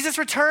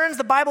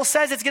 the Bible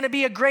says it's going to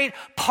be a great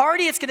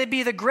party. It's going to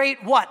be the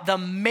great what? The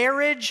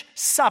marriage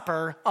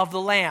supper of the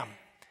Lamb.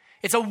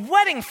 It's a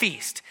wedding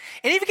feast.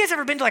 Any of you guys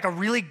ever been to like a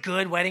really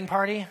good wedding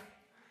party?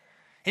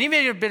 Any of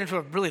you ever been to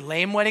a really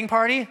lame wedding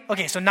party?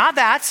 Okay, so not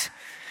that.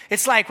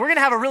 It's like we're going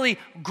to have a really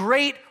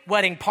great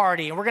wedding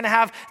party, and we're going to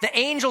have the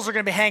angels are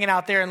going to be hanging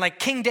out there, and like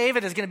King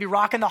David is going to be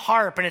rocking the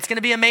harp, and it's going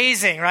to be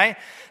amazing, right?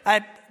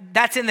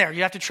 That's in there.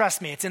 You have to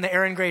trust me. It's in the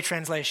Aaron Gray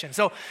translation.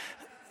 So,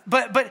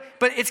 but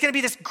it's going to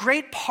be this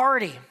great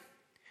party.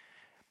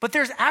 But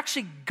there's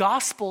actually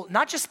gospel,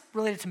 not just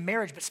related to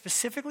marriage, but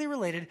specifically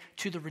related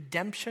to the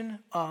redemption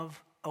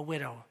of a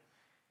widow.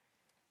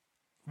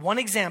 One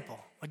example.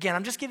 Again,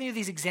 I'm just giving you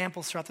these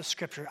examples throughout the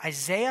scripture.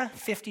 Isaiah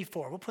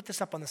 54. We'll put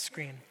this up on the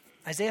screen.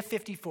 Isaiah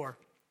 54.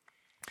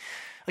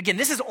 Again,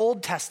 this is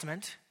Old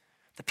Testament.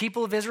 The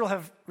people of Israel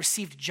have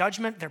received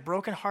judgment. They're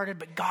brokenhearted,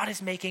 but God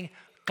is making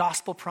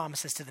gospel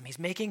promises to them. He's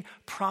making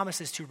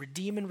promises to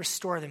redeem and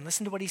restore them.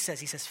 Listen to what he says.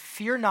 He says,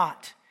 "Fear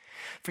not,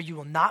 for you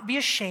will not be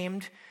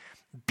ashamed.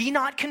 Be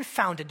not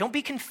confounded." Don't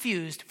be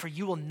confused, for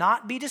you will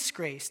not be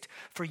disgraced,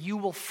 for you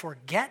will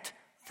forget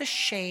the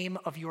shame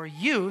of your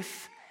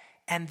youth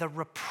and the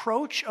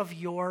reproach of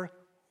your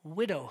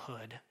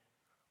widowhood.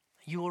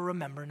 You will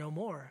remember no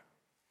more.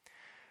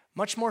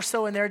 Much more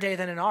so in their day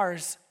than in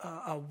ours,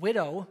 a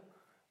widow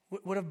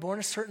would have borne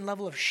a certain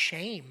level of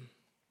shame.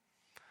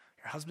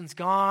 Your husband's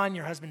gone,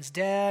 your husband's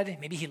dead,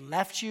 maybe he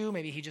left you,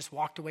 maybe he just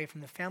walked away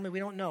from the family, we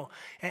don't know.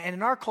 And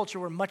in our culture,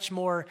 we're much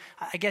more,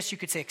 I guess you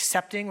could say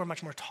accepting, we're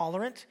much more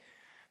tolerant,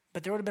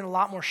 but there would have been a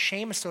lot more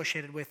shame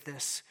associated with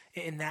this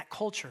in that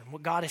culture. And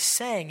what God is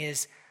saying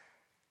is,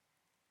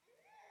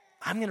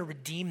 I'm going to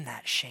redeem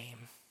that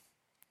shame.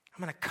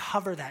 I'm going to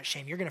cover that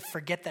shame. You're going to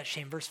forget that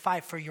shame. Verse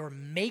 5, "For your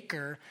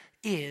maker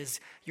is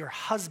your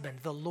husband.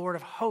 The Lord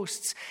of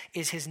hosts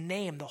is his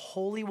name. The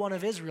Holy One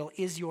of Israel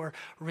is your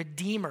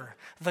Redeemer.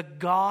 The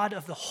God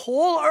of the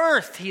whole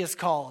earth, he is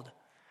called."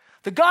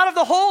 The God of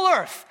the whole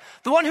earth.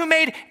 The one who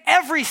made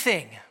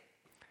everything.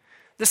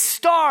 The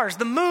stars,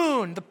 the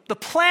moon, the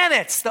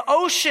planets, the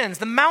oceans,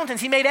 the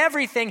mountains. He made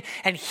everything.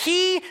 And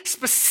he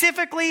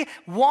specifically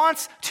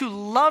wants to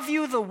love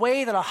you the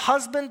way that a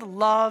husband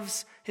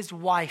loves his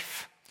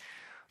wife.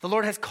 "The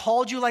Lord has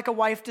called you like a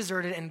wife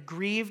deserted and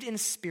grieved in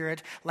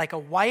spirit, like a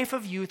wife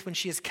of youth when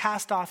she is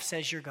cast off,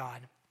 says your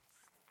God."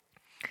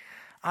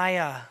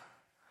 I've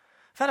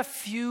had a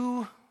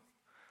few,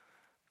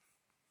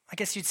 I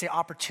guess you'd say,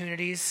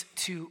 opportunities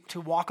to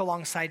walk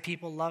alongside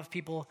people, love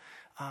people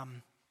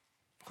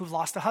who've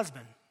lost a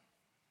husband.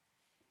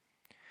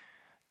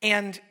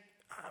 And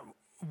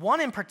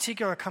one in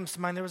particular comes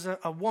to mind. There was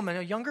a woman,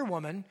 a younger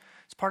woman.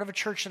 It's part of a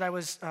church that I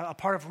was a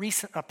part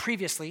of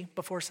previously,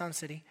 before Sound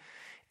City.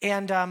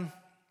 And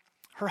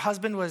Her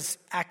husband was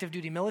active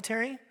duty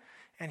military,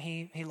 and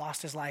he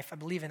lost his life, I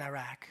believe, in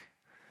Iraq.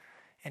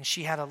 And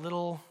she had a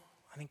little,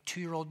 I think,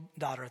 2-year-old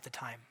daughter at the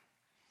time.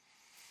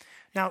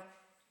 Now,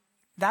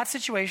 that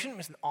situation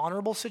was an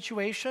honorable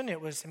situation. He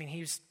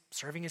was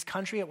serving his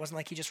country. It wasn't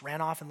like he just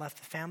ran off and left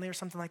the family or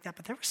something like that,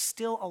 but there was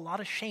still a lot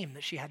of shame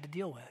that she had to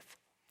deal with.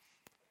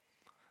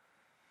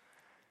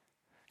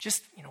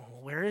 Just,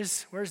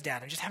 where's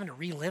dad? I'm just having to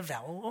relive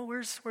that. Oh,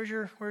 where's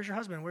your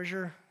husband?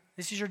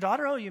 This is your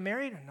daughter? Oh, you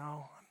married?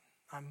 No,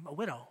 I'm a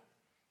widow.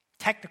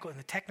 In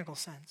the technical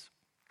sense.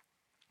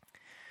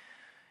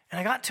 And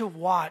I got to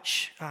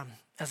watch,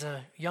 as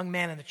a young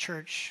man in the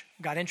church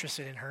got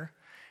interested in her,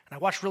 and I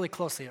watched really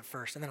closely at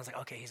first, and then I was like,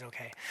 okay, he's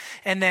okay.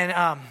 And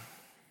then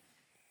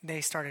they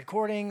started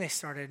courting, they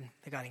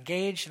got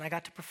engaged, and I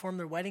got to perform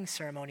their wedding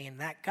ceremony, and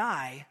that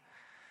guy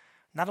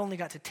not only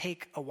got to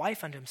take a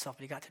wife unto himself,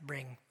 but he got to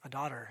bring a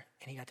daughter,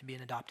 and he got to be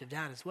an adoptive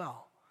dad as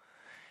well.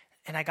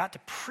 And I got to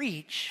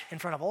preach in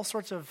front of all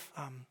sorts of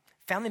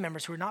family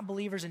members who are not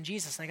believers in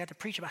Jesus, and I got to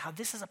preach about how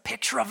this is a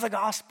picture of the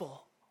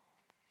gospel.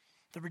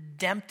 The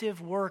redemptive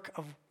work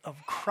of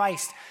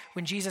Christ.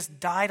 When Jesus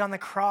died on the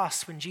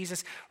cross, when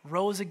Jesus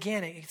rose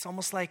again, it's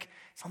almost like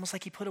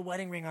he put a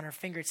wedding ring on her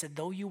finger. It said,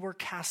 though you were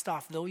cast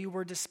off, though you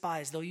were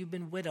despised, though you've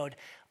been widowed,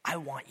 I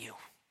want you.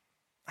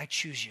 I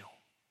choose you.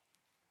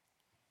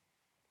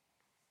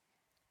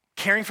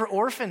 Caring for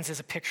orphans is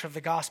a picture of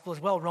the gospel as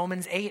well.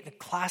 Romans 8, a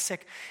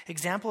classic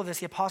example of this.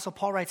 The Apostle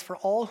Paul writes, for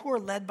all who are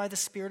led by the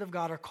Spirit of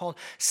God are called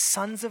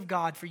sons of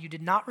God, for you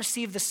did not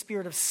receive the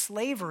spirit of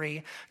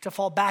slavery to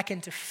fall back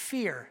into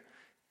fear.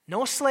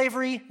 No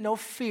slavery, no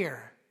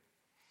fear.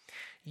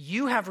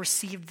 You have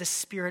received the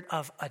spirit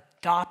of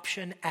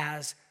adoption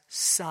as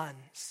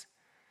sons.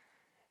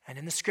 And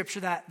in the scripture,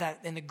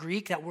 that in the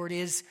Greek, that word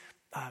is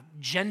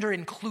gender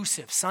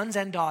inclusive, sons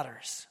and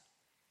daughters.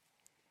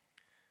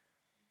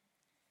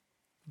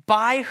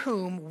 By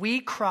whom we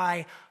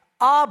cry,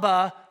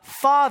 Abba,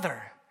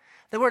 Father.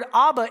 The word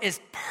Abba is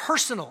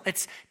personal.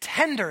 It's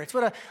tender. It's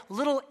what a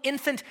little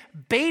infant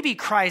baby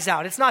cries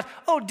out. It's not,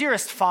 oh,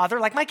 dearest Father.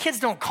 Like, my kids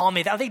don't call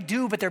me that. They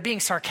do, but they're being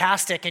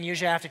sarcastic, and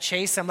usually I have to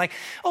chase them. Like,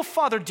 oh,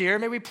 Father dear,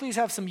 may we please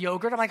have some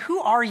yogurt? I'm like, who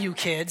are you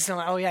kids? I'm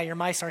like, oh, yeah, you're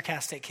my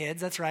sarcastic kids.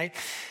 That's right.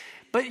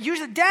 But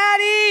usually,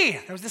 Daddy!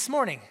 That was this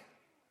morning.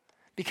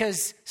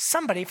 Because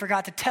somebody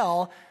forgot to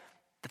tell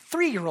the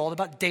 3-year-old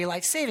about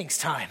daylight savings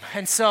time.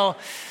 And so,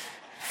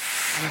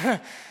 oh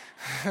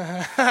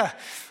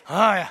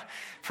yeah,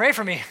 pray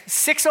for me.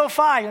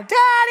 6:05, Daddy,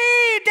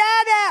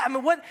 Dada. I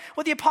mean,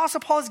 what the Apostle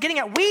Paul is getting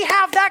at, we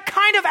have that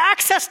kind of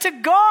access to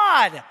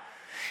God.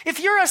 If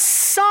you're a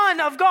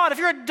son of God, if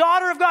you're a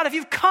daughter of God, if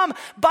you've come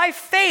by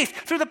faith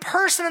through the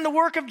person and the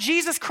work of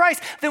Jesus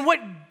Christ, then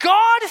what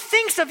God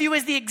thinks of you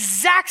is the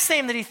exact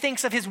same that he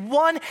thinks of his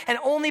one and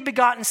only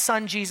begotten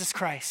Son, Jesus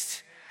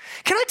Christ.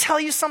 Can I tell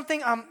you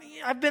something?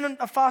 I've been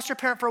a foster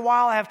parent for a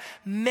while. I have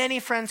many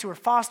friends who are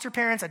foster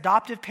parents,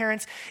 adoptive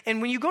parents.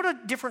 And when you go to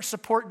different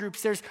support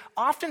groups, there's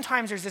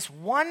this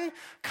one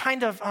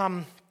kind of,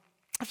 I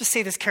have to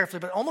say this carefully,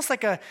 but almost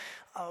like a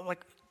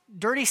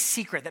dirty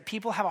secret that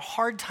people have a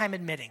hard time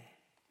admitting.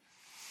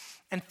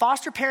 And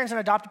foster parents and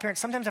adoptive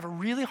parents sometimes have a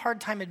really hard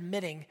time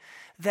admitting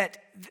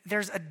that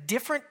there's a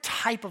different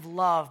type of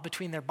love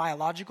between their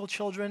biological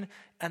children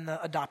and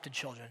the adopted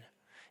children.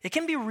 It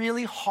can be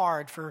really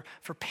hard for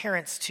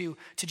parents to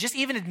just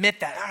even admit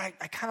that.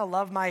 I kind of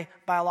love my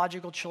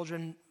biological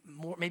children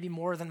maybe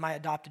more than my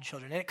adopted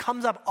children. And it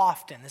comes up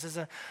often. This is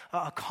a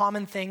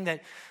common thing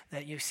that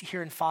you see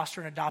here in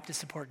foster and adoptive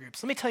support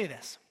groups. Let me tell you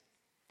this.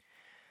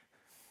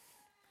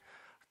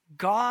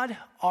 God,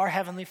 our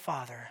Heavenly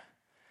Father,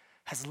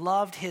 has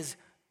loved his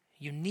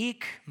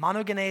unique,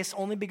 monogenes,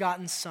 only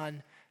begotten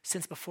Son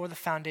since before the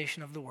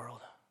foundation of the world.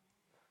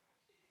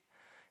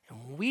 And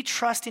when we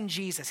trust in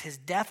Jesus, his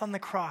death on the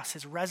cross,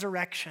 his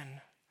resurrection,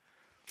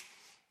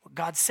 what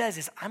God says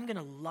is, I'm going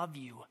to love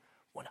you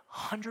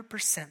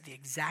 100% the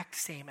exact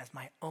same as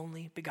my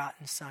only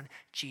begotten Son,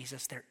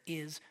 Jesus. There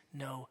is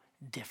no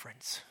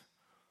difference.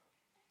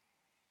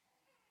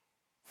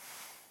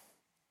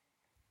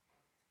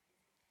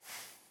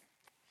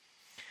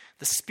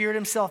 The Spirit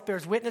himself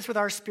bears witness with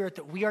our spirit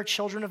that we are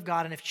children of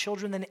God, and if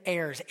children, then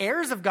heirs.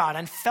 Heirs of God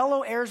and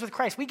fellow heirs with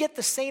Christ. We get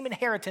the same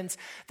inheritance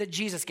that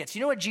Jesus gets. You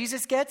know what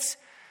Jesus gets?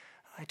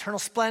 Eternal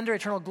splendor,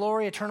 eternal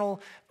glory,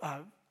 eternal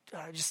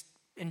just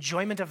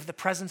enjoyment of the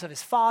presence of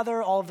his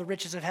Father, all of the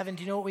riches of heaven.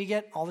 Do you know what we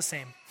get? All the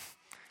same.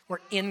 We're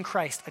in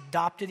Christ,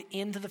 adopted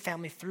into the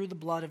family through the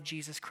blood of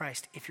Jesus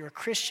Christ. If you're a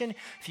Christian,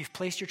 if you've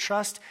placed your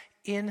trust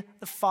in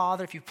the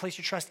Father, if you've placed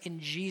your trust in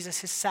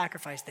Jesus, his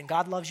sacrifice, then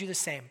God loves you the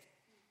same.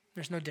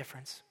 There's no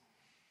difference.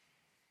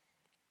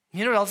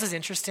 You know what else is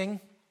interesting?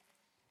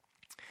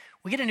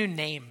 We get a new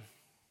name.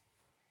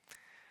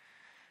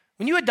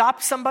 When you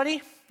adopt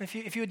somebody,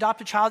 if you adopt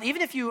a child,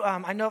 even if you,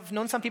 I've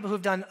known some people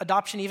who've done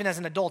adoption even as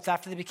an adult.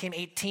 After they became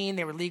 18,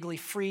 they were legally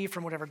free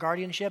from whatever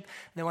guardianship,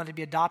 and they wanted to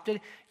be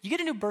adopted. You get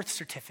a new birth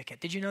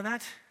certificate. Did you know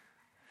that?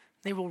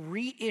 They will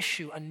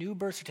reissue a new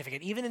birth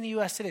certificate. Even in the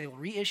U.S. today, they will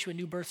reissue a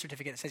new birth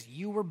certificate that says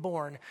you were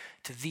born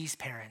to these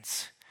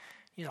parents.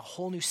 You need a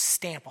whole new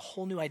stamp, a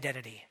whole new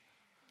identity.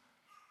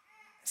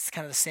 It's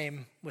kind of the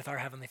same with our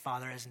Heavenly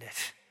Father, isn't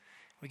it?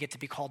 We get to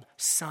be called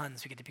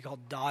sons. We get to be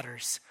called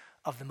daughters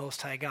of the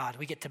Most High God.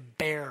 We get to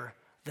bear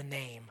the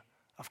name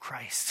of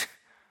Christ.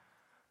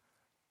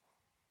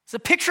 It's a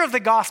picture of the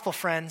gospel,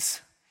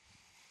 friends.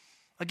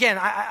 Again,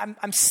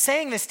 I'm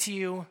saying this to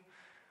you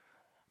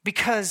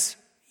because,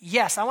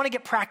 yes, I want to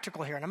get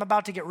practical here, and I'm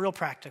about to get real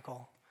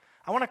practical.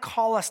 I want to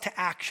call us to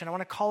action. I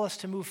want to call us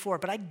to move forward.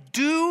 But I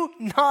do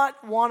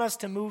not want us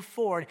to move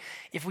forward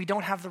if we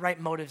don't have the right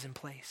motives in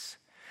place.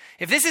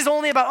 If this is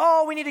only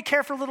about, we need to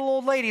care for little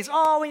old ladies.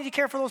 We need to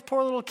care for those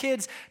poor little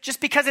kids. Just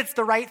because it's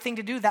the right thing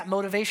to do, that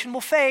motivation will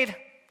fade.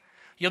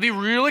 You'll be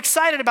real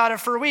excited about it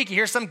for a week. You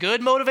hear some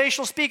good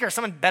motivational speaker,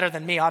 someone better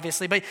than me,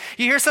 obviously, but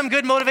you hear some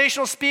good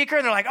motivational speaker,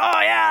 and they're like,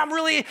 I'm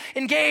really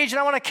engaged, and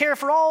I want to care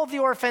for all of the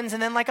orphans.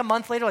 And then like a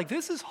month later, like,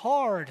 this is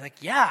hard. Like,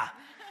 yeah,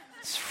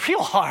 it's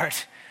real hard.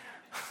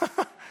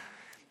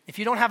 If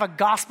you don't have a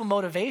gospel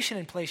motivation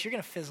in place, you're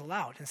going to fizzle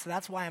out. And so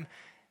that's why I'm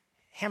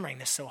hammering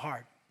this so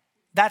hard.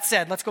 That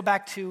said, let's go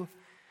back to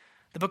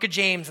the book of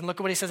James and look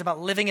at what he says about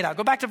living it out.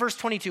 Go back to verse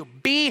 22.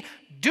 Be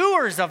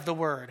doers of the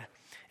word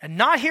and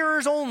not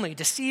hearers only,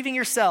 deceiving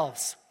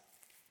yourselves.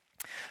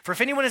 For if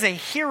anyone is a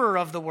hearer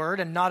of the word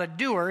and not a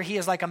doer, he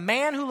is like a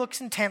man who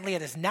looks intently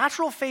at his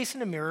natural face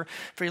in a mirror,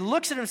 for he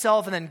looks at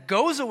himself and then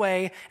goes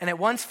away and at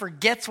once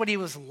forgets what he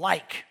was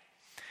like.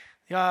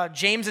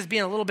 James is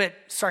being a little bit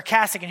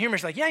sarcastic and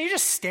humorous. Like, you're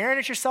just staring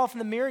at yourself in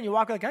the mirror and you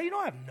walk like, I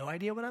have no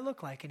idea what I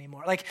look like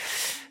anymore. Like,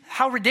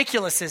 how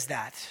ridiculous is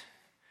that?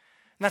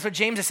 And that's what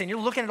James is saying. You're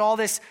looking at all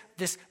this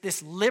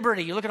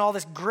liberty. You look at all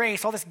this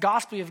grace, all this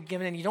gospel you've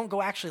given, and you don't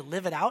go actually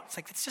live it out. It's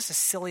like, it's just as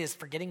silly as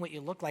forgetting what you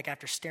look like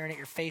after staring at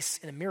your face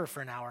in a mirror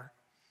for an hour.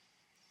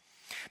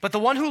 But the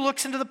one who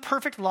looks into the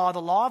perfect law,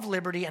 the law of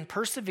liberty, and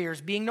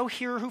perseveres, being no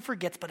hearer who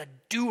forgets, but a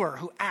doer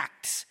who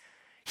acts,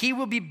 he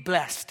will be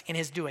blessed in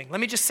his doing. Let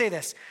me just say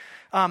this.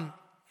 I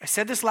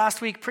said this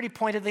last week pretty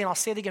pointedly, and I'll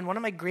say it again. One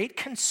of my great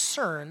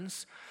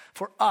concerns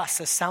for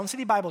us as Sound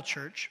City Bible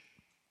Church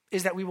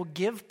is that we will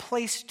give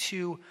place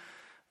to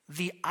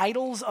the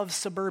idols of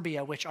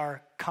suburbia, which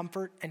are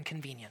comfort and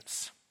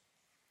convenience.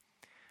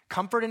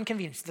 Comfort and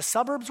convenience. The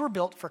suburbs were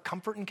built for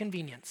comfort and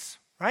convenience,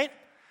 right?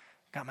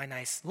 Got my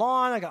nice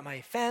lawn, I got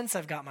my fence,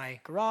 I've got my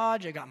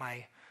garage, I got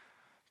my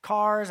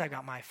cars, I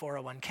got my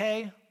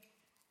 401k.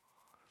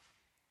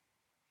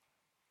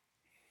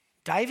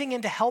 Diving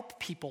in to help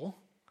people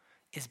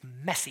is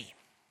messy.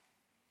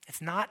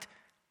 It's not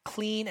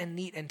clean and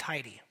neat and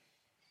tidy.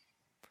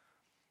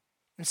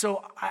 And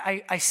so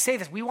I say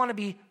this, we want to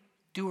be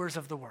doers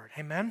of the word,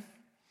 amen?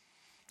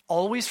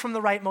 Always from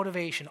the right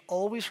motivation,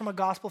 always from a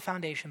gospel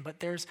foundation, but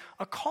there's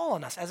a call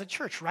on us as a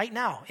church right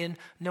now in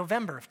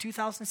November of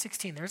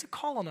 2016. There's a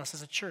call on us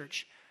as a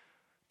church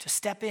to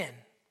step in,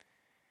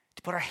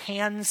 to put our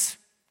hands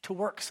to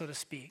work, so to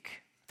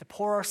speak, to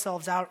pour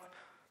ourselves out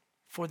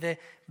for the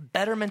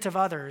betterment of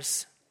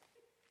others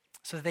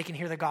so that they can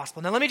hear the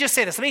gospel. Now let me just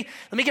say this. Let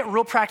me get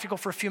real practical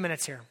for a few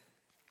minutes here.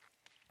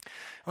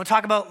 I want to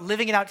talk about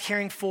living it out,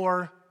 caring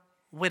for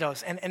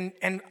widows.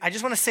 And I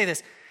just want to say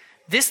this.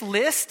 This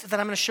list that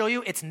I'm going to show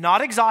you, it's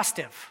not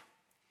exhaustive.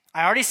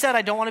 I already said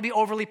I don't want to be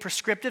overly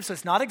prescriptive, so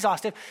it's not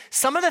exhaustive.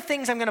 Some of the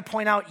things I'm going to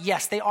point out,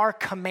 yes, they are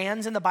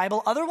commands in the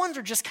Bible. Other ones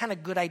are just kind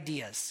of good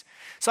ideas.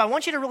 So I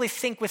want you to really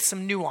think with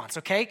some nuance,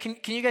 okay? Can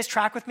you guys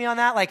track with me on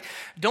that? Like,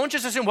 don't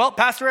just assume, well,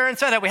 Pastor Aaron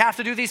said that we have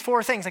to do these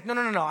 4 things. Like, no.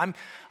 I'm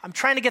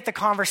trying to get the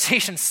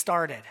conversation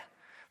started.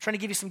 I'm trying to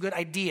give you some good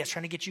ideas,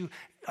 trying to get you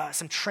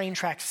some train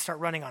tracks to start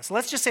running on. So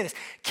let's just say this.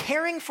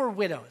 Caring for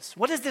widows.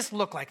 What does this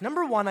look like?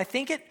 Number one, I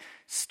think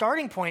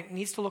starting point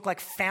needs to look like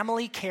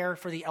family care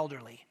for the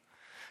elderly.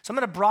 So I'm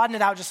going to broaden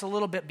it out just a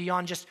little bit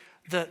beyond just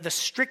the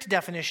strict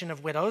definition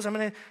of widows. I'm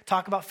going to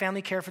talk about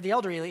family care for the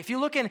elderly. If you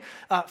look in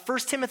 1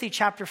 Timothy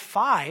chapter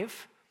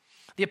 5,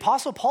 the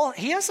Apostle Paul,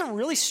 he has some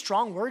really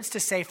strong words to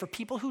say for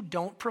people who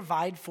don't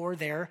provide for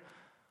their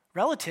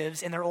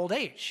relatives in their old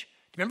age.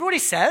 Do you remember what he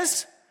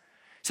says?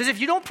 He says, if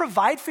you don't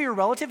provide for your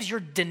relatives, you're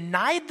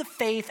denied the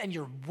faith and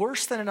you're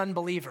worse than an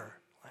unbeliever.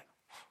 Like,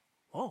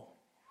 whoa.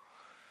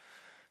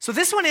 So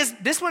this one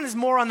is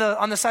more on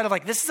the side of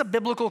like, this is a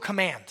biblical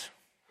command.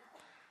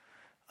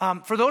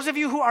 For those of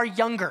you who are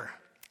younger,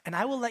 and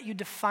I will let you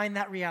define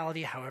that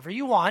reality however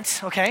you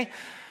want, okay?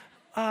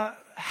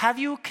 Have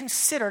you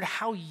considered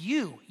how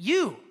you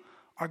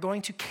are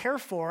going to care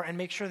for and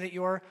make sure that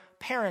your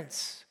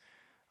parents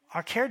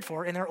are cared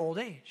for in their old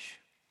age?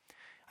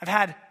 I've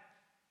had,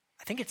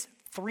 I think it's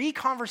 3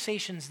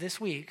 conversations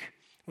this week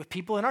with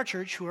people in our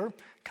church who are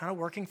kind of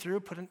working through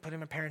putting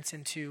my parents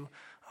into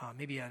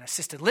maybe an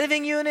assisted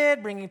living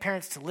unit, bringing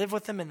parents to live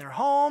with them in their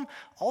home,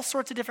 all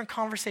sorts of different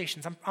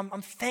conversations.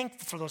 I'm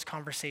thankful for those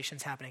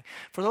conversations happening.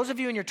 For those of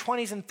you in your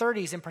 20s and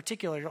 30s in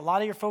particular, a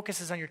lot of your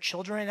focus is on your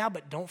children right now,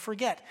 but don't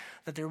forget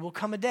that there will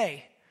come a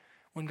day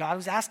when God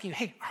was asking you,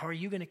 hey, how are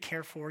you going to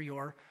care for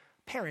your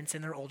parents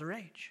in their older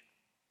age?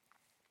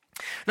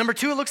 Number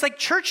 2, it looks like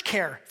church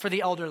care for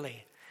the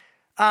elderly.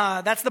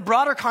 That's the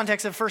broader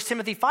context of 1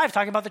 Timothy 5,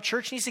 talking about the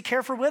church needs to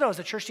care for widows.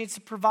 The church needs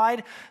to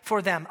provide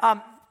for them.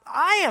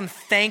 I am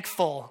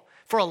thankful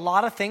for a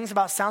lot of things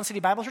about Sound City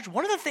Bible Church.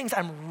 One of the things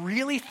I'm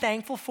really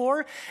thankful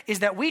for is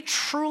that we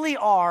truly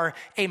are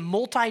a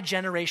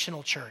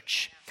multi-generational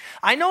church.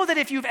 I know that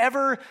if you've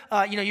ever,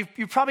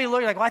 you probably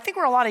look like, well, I think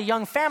we're a lot of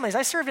young families.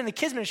 I served in the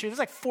kids ministry. There's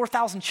like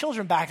 4,000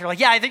 children back there. Like,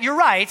 yeah, you're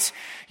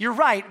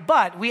right.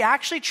 But we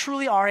actually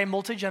truly are a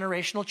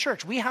multi-generational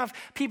church. We have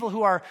people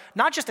who are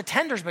not just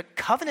attenders, but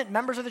covenant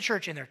members of the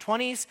church in their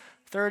 20s,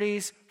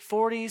 30s,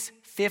 40s,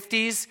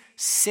 50s,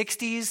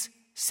 60s,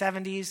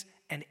 70s,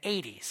 and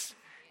 80s.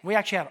 We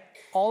actually have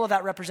all of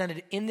that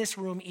represented in this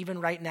room,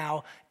 even right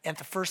now at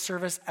the first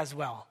service as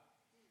well.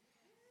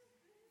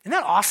 Isn't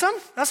that awesome?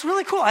 That's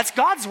really cool. That's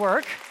God's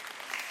work.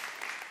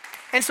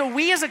 And so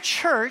we as a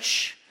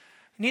church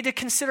need to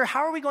consider, how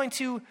are we going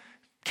to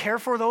care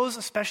for those,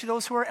 especially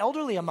those who are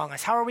elderly among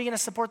us? How are we going to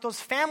support those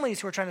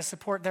families who are trying to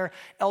support their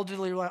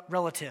elderly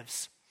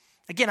relatives?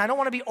 Again, I don't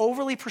want to be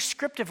overly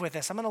prescriptive with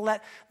this. I'm going to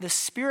let the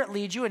Spirit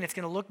lead you, and it's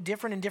going to look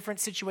different in different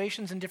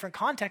situations and different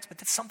contexts, but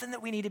that's something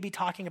that we need to be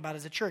talking about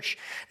as a church.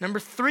 Number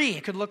 3,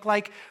 it could look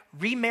like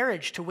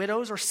remarriage to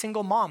widows or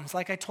single moms.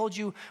 Like I told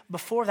you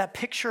before, that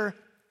picture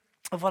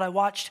of what I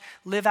watched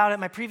live out at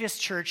my previous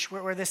church,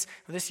 where this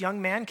young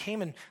man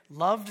came and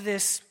loved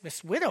this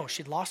widow.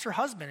 She'd lost her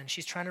husband, and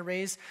she's trying to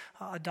raise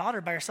a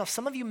daughter by herself.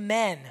 Some of you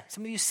men,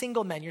 some of you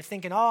single men, you're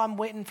thinking, oh, I'm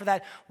waiting for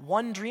that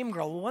one dream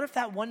girl. Well, what if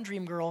that one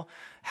dream girl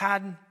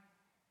had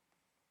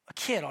a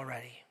kid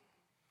already,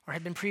 or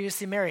had been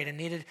previously married and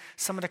needed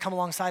someone to come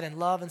alongside and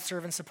love and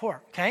serve and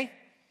support, okay?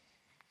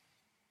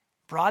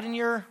 Broaden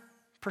your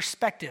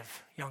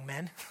perspective, young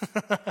men.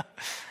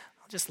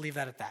 Just leave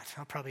that at that.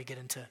 I'll probably get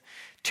into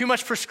too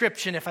much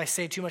prescription if I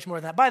say too much more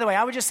than that. By the way,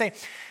 I would just say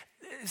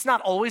it's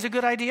not always a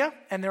good idea,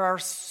 and there are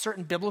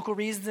certain biblical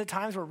reasons at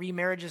times where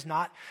remarriage is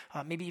not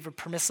maybe even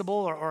permissible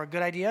or a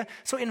good idea.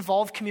 So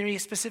involve community,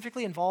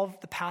 specifically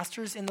involve the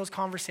pastors in those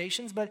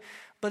conversations. But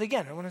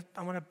again, I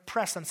want to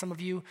press on some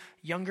of you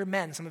younger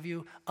men, some of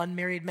you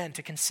unmarried men,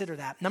 to consider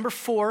that. Number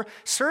 4,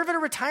 serve at a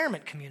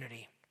retirement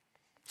community.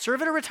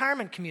 Serve at a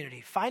retirement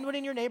community. Find one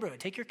in your neighborhood.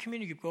 Take your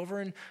community group.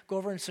 Go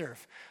over and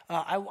serve.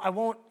 I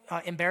won't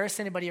embarrass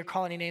anybody or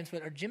call any names,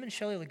 but are Jim and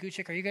Shelly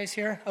Laguchik, are you guys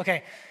here?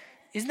 Okay.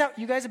 Isn't that,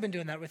 you guys have been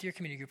doing that with your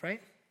community group,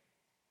 right?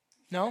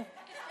 No?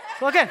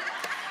 Well, again,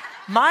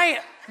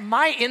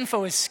 my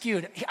info is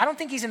skewed. I don't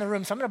think he's in the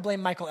room, so I'm going to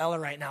blame Michael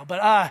Eller right now.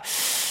 But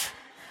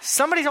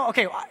somebody told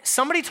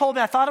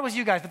me, I thought it was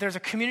you guys, but there's a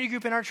community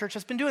group in our church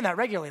that's been doing that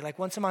regularly, like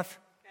once a month.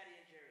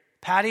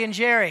 Patty and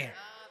Jerry.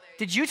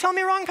 Did you tell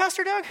me wrong,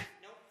 Pastor Doug?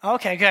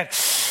 Okay, good.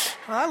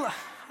 Well,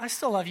 I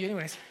still love you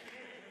anyways.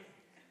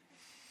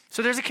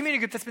 So there's a community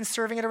group that's been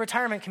serving at a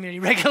retirement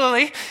community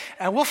regularly,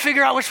 and we'll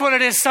figure out which one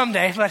it is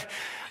someday. But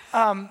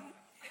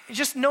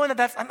just knowing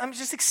I'm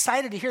just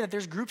excited to hear that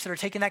there's groups that are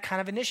taking that kind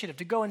of initiative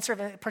to go and serve.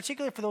 And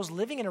particularly for those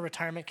living in a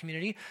retirement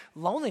community,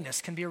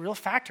 loneliness can be a real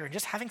factor. And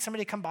just having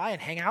somebody come by and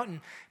hang out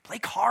and play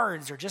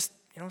cards or just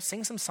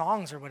sing some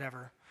songs or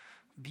whatever.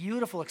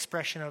 Beautiful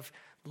expression of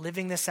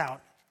living this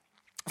out.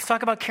 Let's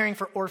talk about caring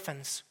for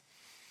orphans.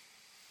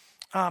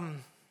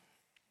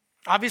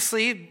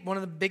 Obviously, one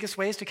of the biggest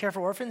ways to care for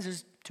orphans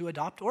is to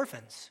adopt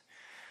orphans.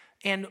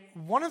 And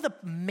one of the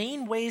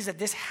main ways that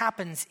this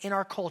happens in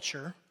our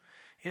culture,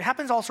 it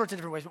happens all sorts of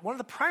different ways, but one of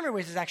the primary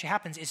ways this actually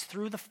happens is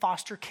through the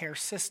foster care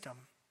system.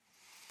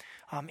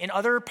 In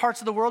other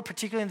parts of the world,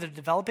 particularly in the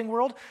developing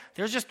world,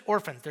 there's just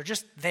orphans. They're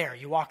just there.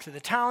 You walk through the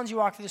towns, you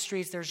walk through the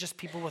streets, there's just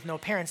people with no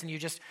parents, and you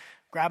just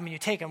grab them and you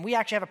take them. We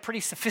actually have a pretty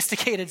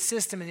sophisticated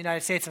system in the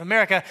United States of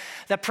America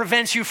that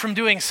prevents you from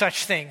doing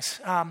such things.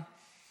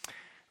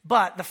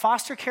 But the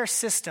foster care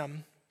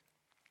system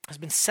has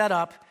been set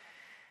up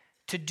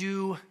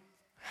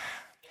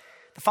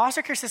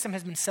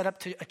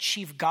to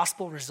achieve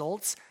gospel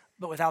results,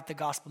 but without the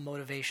gospel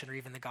motivation or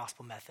even the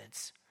gospel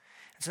methods.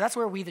 And so that's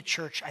where we, the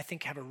church, I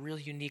think have a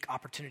really unique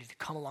opportunity to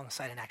come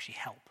alongside and actually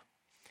help.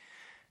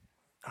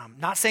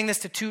 Not saying this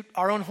to toot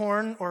our own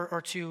horn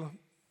or to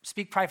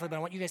speak pridefully, but I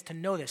want you guys to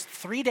know this.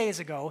 3 days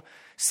ago,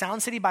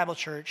 Sound City Bible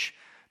Church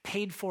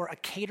paid for a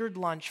catered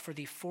lunch for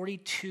the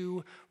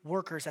 42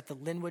 workers at the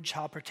Linwood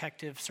Child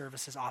Protective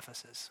Services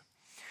offices.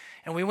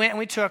 And we went and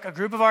we took a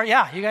group of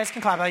you guys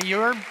can clap.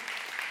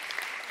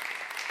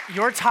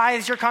 Your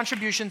tithes, your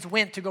contributions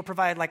went to go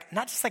provide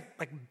not just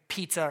like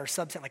pizza or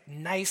subset, like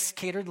nice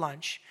catered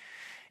lunch.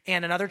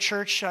 And another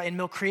church in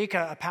Mill Creek,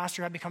 a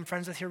pastor I've become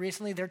friends with here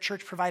recently, their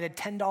church provided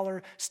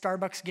 $10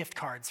 Starbucks gift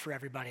cards for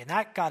everybody. And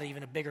that got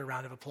even a bigger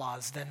round of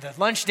applause than the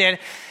lunch did.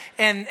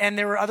 And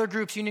there were other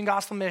groups, Union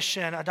Gospel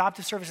Mission,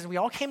 Adoptive Services. We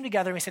all came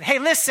together and we said, hey,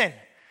 listen,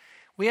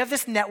 we have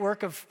this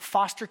network of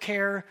foster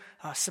care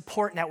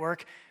support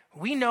network.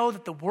 We know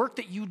that the work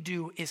that you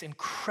do is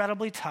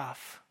incredibly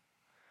tough.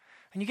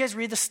 When you guys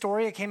read the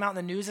story that came out in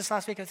the news this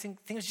last week, I think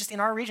it was just in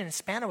our region, in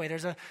Spanaway,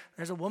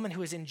 there's a woman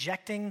who is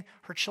injecting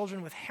her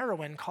children with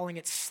heroin, calling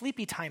it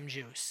sleepy time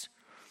juice.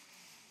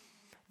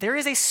 there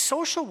is a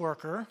social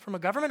worker from a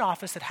government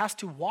office that has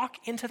to walk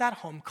into that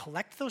home,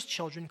 collect those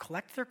children,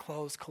 collect their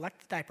clothes,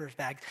 collect the diapers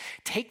bags,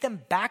 take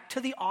them back to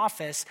the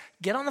office,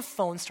 get on the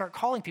phone, start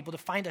calling people to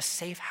find a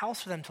safe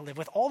house for them to live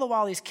with. All the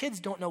while, these kids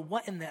don't know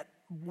what in that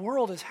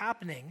world is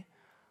happening.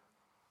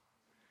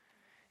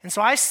 And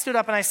so I stood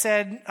up and I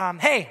said,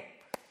 hey,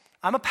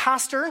 I'm a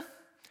pastor,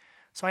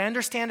 so I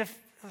understand a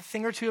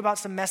thing or two about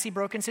some messy,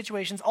 broken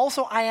situations.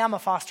 Also, I am a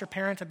foster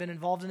parent. I've been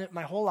involved in it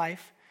my whole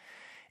life.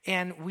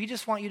 And we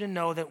just want you to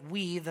know that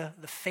we, the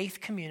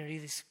faith community,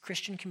 this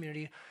Christian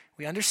community,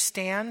 we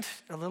understand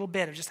a little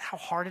bit of just how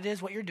hard it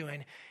is, what you're doing.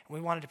 And we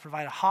wanted to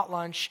provide a hot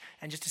lunch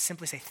and just to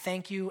simply say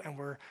thank you, and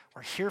we're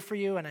here for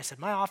you. And I said,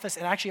 my office,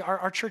 and actually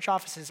our church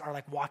offices are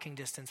like walking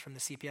distance from the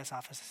CPS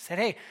office. I said,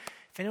 hey,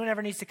 if anyone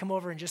ever needs to come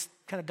over and just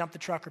kind of dump the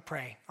truck or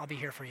pray, I'll be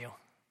here for you.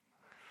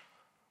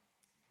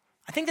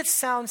 I think that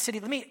Sound City,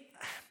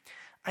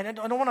 I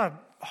don't want to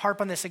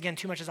harp on this again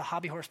too much as a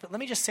hobby horse, but let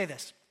me just say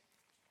this.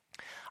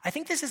 I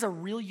think this is a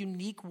real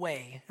unique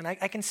way, and I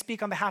can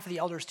speak on behalf of the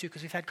elders too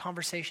because we've had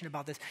conversation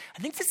about this. I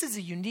think this is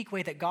a unique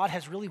way that God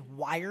has really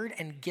wired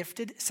and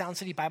gifted Sound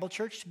City Bible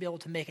Church to be able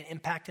to make an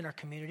impact in our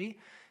community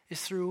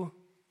is through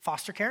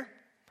foster care.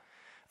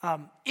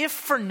 If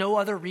for no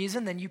other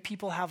reason than you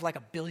people have like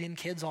 1 billion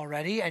kids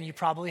already and you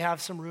probably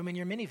have some room in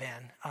your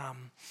minivan.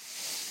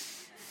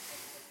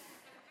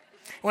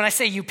 When I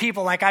say you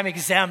people, like I'm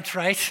exempt,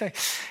 right?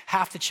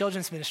 Half the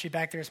children's ministry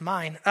back there is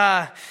mine.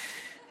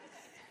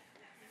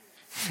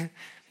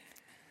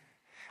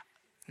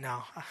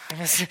 No,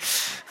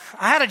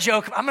 I had a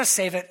joke. I'm going to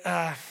save it.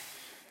 I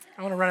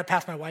want to run it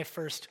past my wife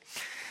first.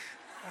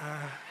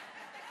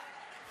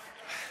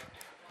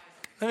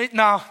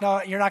 No,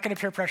 you're not going to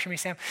peer pressure me,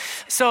 Sam.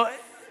 So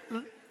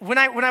when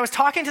I was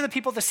talking to the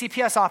people at the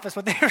CPS office,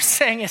 what they were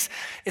saying is,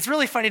 it's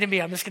really funny to me.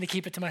 I'm just going to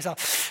keep it to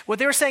myself. What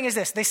they were saying is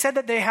this. They said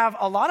that they have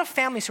a lot of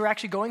families who are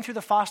actually going through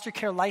the foster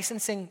care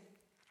licensing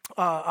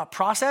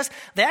process.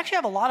 They actually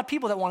have a lot of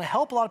people that want to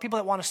help, a lot of people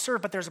that want to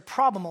serve, but there's a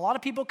problem. A lot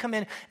of people come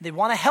in, they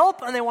want to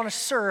help and they want to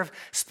serve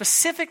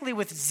specifically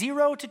with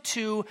 0 to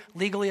 2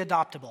 legally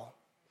adoptable.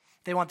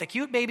 They want the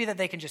cute baby that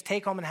they can just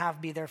take home and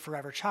have be their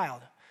forever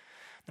child.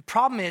 The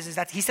problem is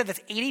that he said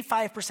that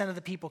 85% of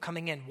the people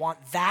coming in want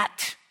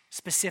that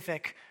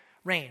specific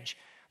range.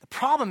 The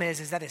problem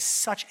is that is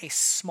such a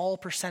small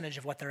percentage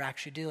of what they're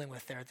actually dealing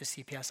with there at the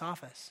CPS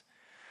office.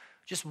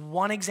 Just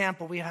one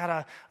example, we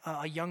had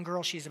a young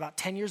girl, she's about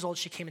 10 years old.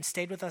 She came and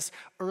stayed with us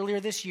earlier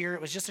this year.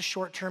 It was just a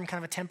short-term,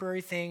 kind of a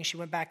temporary thing. She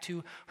went back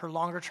to her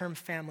longer-term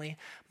family.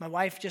 My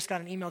wife just got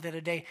an email the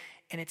other day,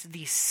 and it's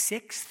the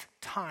 6th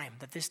time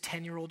that this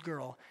 10-year-old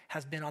girl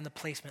has been on the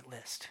placement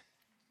list.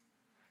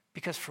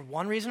 Because for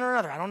one reason or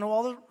another, I don't know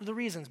all the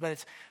reasons, but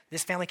it's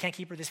this family can't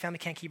keep her, this family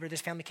can't keep her,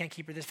 this family can't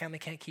keep her, this family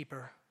can't keep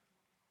her.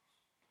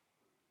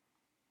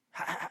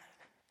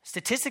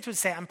 Statistics would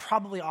say, I'm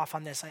probably off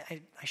on this,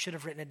 I should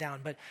have written it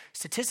down, but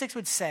statistics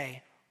would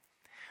say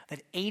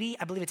that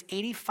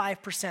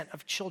 85%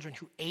 of children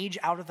who age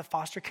out of the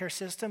foster care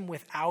system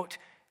without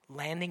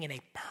landing in a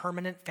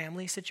permanent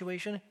family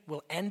situation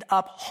will end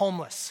up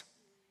homeless.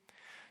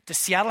 Does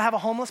Seattle have a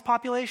homeless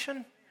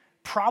population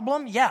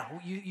problem? Yeah,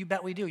 you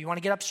bet we do. You want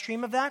to get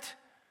upstream of that?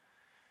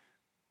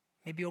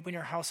 Maybe open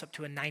your house up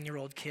to a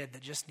 9-year-old kid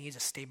that just needs a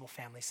stable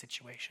family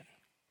situation.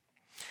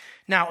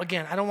 Now,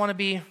 again, I don't want to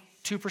be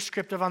too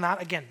prescriptive on that.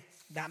 Again,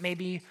 that may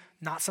be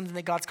not something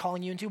that God's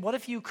calling you into. What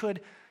if you could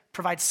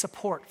provide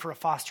support for a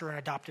foster and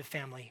adoptive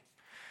family?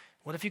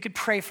 What if you could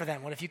pray for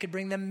them? What if you could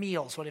bring them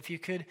meals? What if you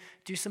could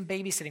do some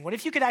babysitting? What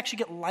if you could actually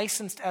get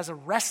licensed as a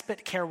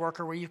respite care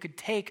worker where you could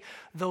take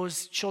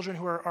those children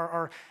who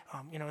are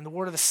in the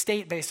ward of the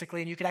state,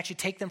 basically, and you could actually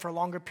take them for a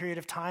longer period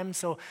of time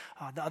so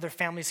the other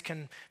families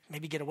can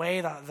maybe get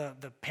away,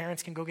 the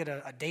parents can go get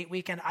a date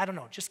weekend. I don't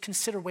know. Just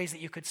consider ways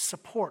that you could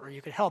support or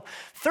you could help.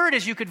 Third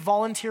is you could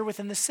volunteer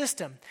within the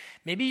system.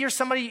 Maybe you're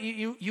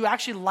somebody, you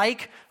actually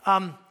like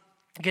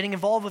getting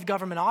involved with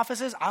government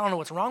offices. I don't know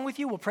what's wrong with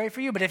you. We'll pray for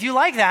you. But if you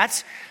like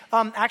that,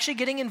 actually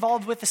getting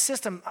involved with the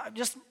system,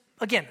 just,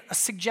 again, a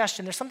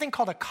suggestion. There's something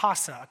called a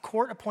CASA, a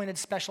court-appointed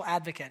special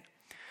advocate.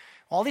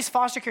 All these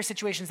foster care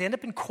situations, they end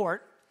up in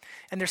court,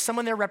 and there's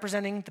someone there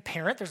representing the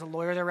parent. There's a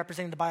lawyer there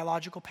representing the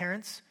biological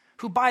parents,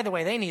 who, by the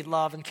way, they need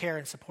love and care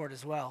and support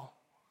as well.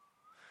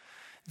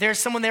 There's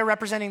someone there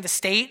representing the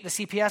state, the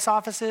CPS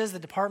offices, the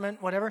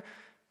department, whatever.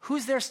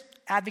 Who's there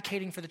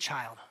advocating for the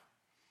child?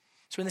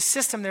 So in the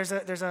system, there's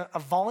a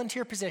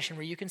volunteer position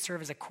where you can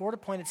serve as a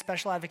court-appointed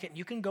special advocate, and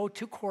you can go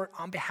to court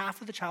on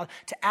behalf of the child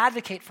to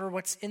advocate for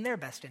what's in their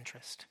best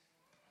interest.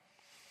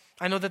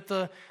 I know that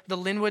the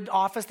Linwood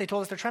office, they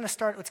told us they're trying to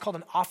start what's called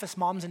an office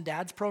moms and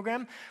dads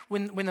program.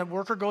 When the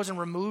worker goes and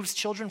removes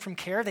children from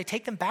care, they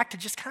take them back to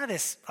just kind of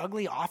this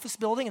ugly office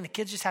building, and the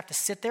kids just have to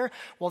sit there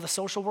while the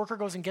social worker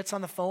goes and gets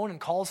on the phone and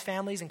calls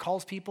families and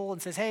calls people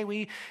and says, hey,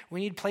 we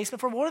need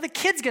placement for them. What are the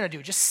kids going to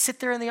do? Just sit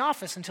there in the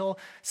office until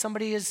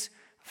somebody is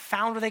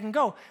found where they can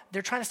go.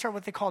 They're trying to start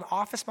what they call an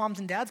office moms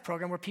and dads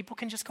program where people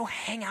can just go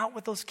hang out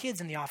with those kids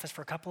in the office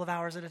for a couple of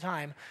hours at a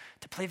time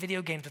to play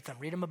video games with them,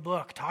 read them a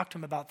book, talk to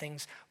them about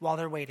things while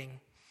they're waiting.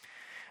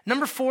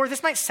 Number 4,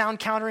 this might sound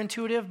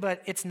counterintuitive,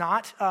 but it's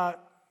not.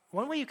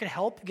 One way you can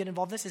help get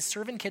involved in this is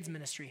serve in kids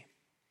ministry.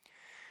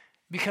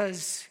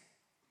 Because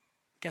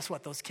guess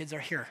what? Those kids are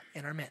here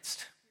in our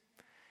midst.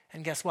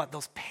 And guess what?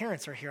 Those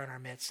parents are here in our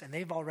midst, and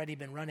they've already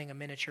been running a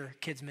miniature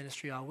kids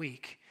ministry all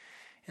week.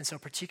 And so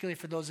particularly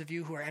for those of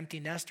you who are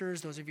empty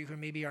nesters, those of you who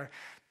maybe are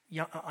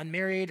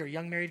unmarried or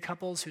young married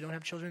couples who don't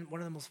have children,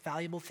 one of the most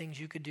valuable things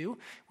you could do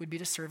would be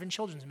to serve in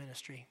children's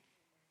ministry.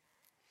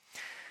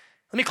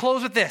 Let me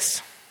close with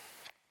this.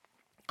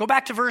 Go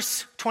back to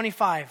verse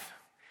 25.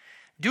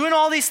 Doing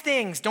all these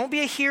things. Don't be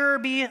a hearer,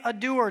 be a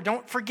doer.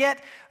 Don't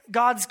forget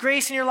God's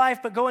grace in your life,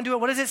 but go and do it.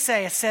 What does it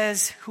say? It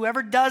says,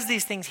 whoever does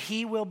these things,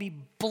 he will be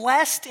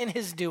blessed in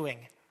his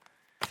doing.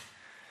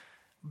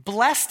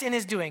 Blessed in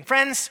his doing.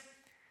 Friends,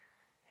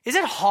 is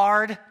it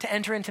hard to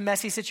enter into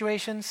messy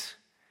situations?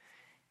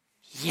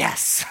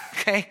 Yes,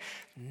 okay?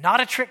 Not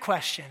a trick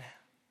question.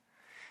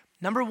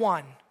 Number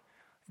 1,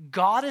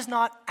 God is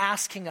not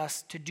asking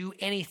us to do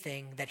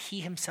anything that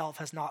he himself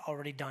has not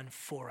already done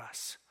for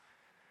us.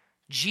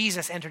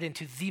 Jesus entered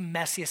into the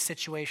messiest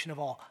situation of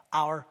all,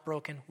 our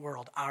broken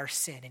world, our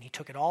sin, and he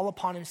took it all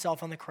upon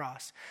himself on the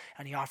cross,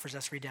 and he offers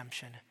us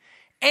redemption.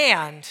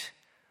 And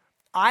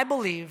I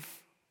believe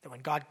that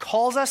when God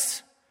calls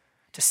us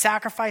to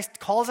sacrifice,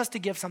 calls us to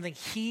give something,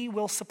 he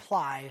will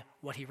supply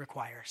what he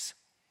requires.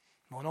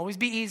 It won't always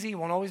be easy, it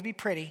won't always be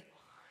pretty.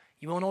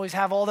 You won't always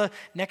have all the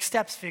next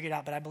steps figured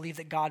out, but I believe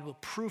that God will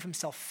prove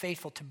himself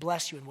faithful to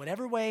bless you in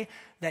whatever way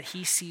that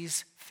he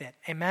sees fit.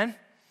 Amen?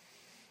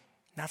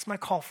 That's my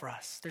call for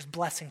us. There's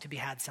blessing to be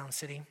had, Sound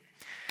City.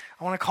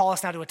 I want to call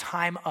us now to a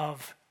time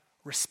of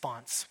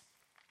response.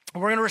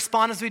 We're going to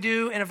respond as we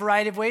do in a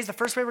variety of ways. The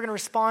first way we're going to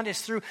respond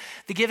is through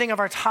the giving of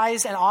our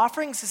tithes and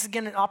offerings. This is,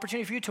 again, an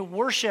opportunity for you to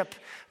worship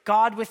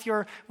God with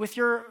your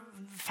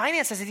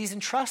finances that he's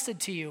entrusted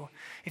to you.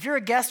 If you're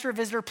a guest or a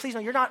visitor, please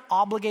know you're not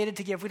obligated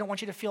to give. We don't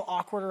want you to feel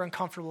awkward or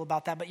uncomfortable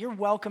about that, but you're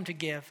welcome to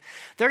give.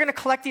 They're going to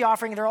collect the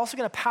offering. They're also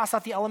going to pass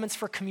out the elements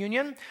for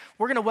communion.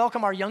 We're going to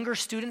welcome our younger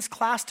students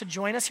class to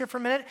join us here for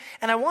a minute,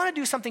 and I want to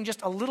do something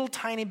just a little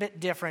tiny bit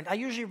different. I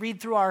usually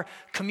read through our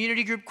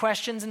community group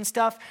questions and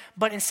stuff,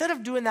 but instead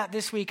of doing that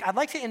this week, I'd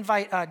like to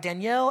invite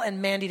Danielle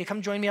and Mandy to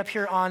come join me up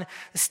here on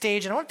the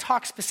stage, and I want to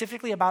talk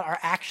specifically about our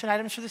action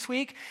items for this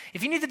week.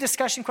 If you need the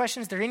discussion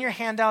questions, they're in your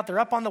handout. They're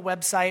up on the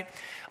website.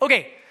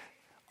 Okay,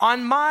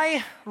 on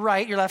my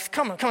right, your left,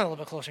 come a little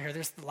bit closer here.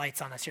 There's the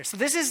lights on us here. So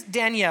this is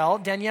Danielle.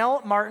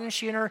 Danielle Martin,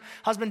 she and her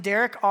husband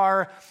Derek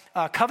are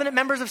covenant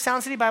members of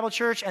Sound City Bible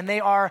Church, and they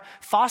are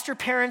foster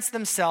parents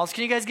themselves.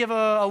 Can you guys give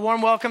a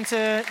warm welcome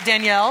to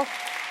Danielle?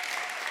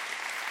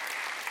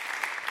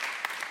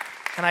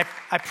 And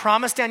I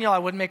promised Danielle I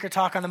wouldn't make her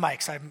talk on the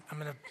mic, so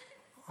I'm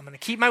gonna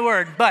keep my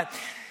word. But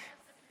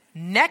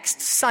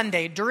next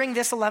Sunday, during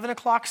this 11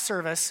 o'clock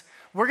service,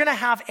 we're going to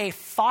have a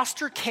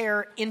foster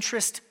care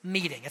interest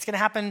meeting. It's going to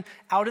happen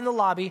out in the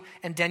lobby,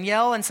 and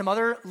Danielle and some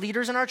other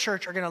leaders in our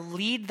church are going to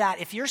lead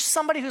that. If you're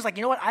somebody who's like,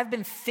 you know what, I've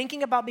been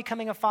thinking about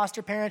becoming a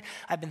foster parent,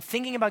 I've been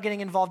thinking about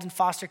getting involved in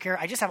foster care,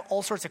 I just have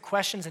all sorts of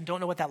questions and don't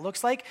know what that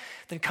looks like,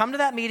 then come to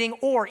that meeting,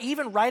 or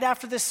even right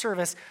after this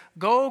service,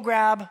 go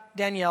grab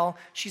Danielle.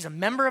 She's a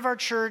member of our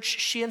church.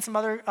 She and some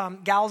other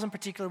gals in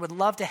particular would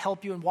love to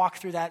help you and walk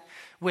through that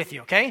with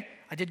you, okay?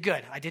 I did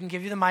good. I didn't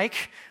give you the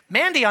mic.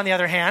 Mandy, on the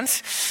other hand,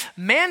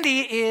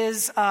 Mandy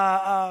is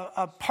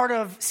a part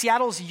of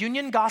Seattle's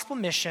Union Gospel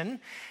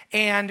Mission,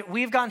 and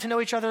we've gotten to know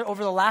each other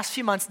over the last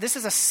few months. This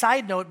is a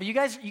side note, but you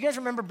guys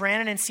remember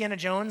Brandon and Sienna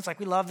Jones?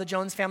 Like, we love the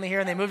Jones family here,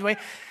 and they moved away.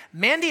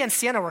 Mandy and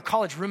Sienna were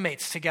college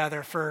roommates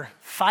together for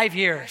 5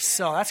 years,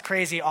 so that's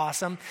crazy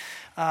awesome.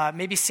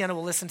 Maybe Sienna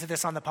will listen to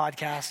this on the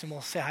podcast, and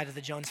we'll say hi to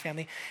the Jones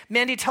family.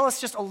 Mandy, tell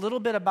us just a little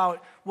bit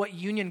about what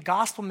Union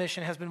Gospel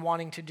Mission has been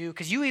wanting to do,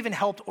 because you even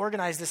helped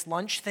organize this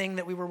lunch thing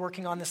that we were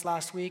working on this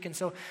last week, and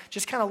so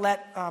just kind of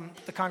let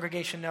the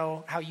congregation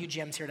know how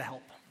UGM's here to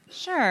help.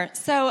 Sure.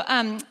 So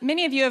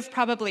many of you have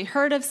probably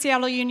heard of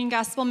Seattle Union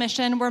Gospel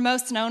Mission. We're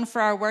most known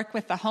for our work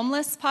with the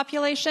homeless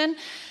population.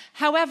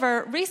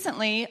 However,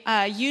 recently,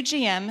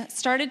 UGM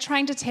started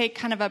trying to take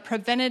kind of a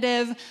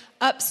preventative,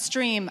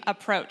 upstream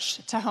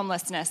approach to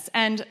homelessness.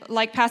 And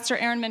like Pastor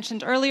Aaron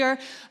mentioned earlier,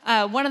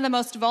 one of the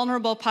most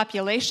vulnerable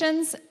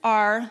populations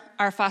are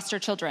our foster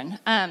children.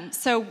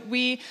 So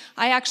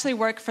I actually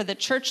work for the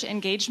church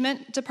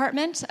engagement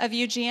department of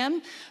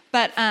UGM,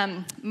 but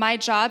my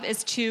job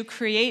is to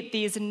create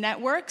these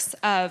networks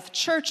of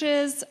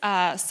churches,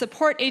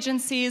 support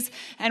agencies,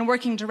 and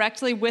working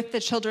directly with the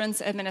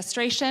children's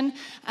administration,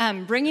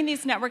 bringing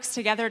these networks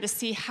together to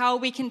see how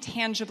we can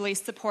tangibly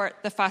support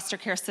the foster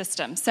care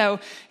system.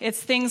 So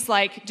it's things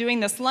like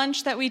doing this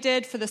lunch that we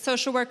did for the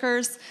social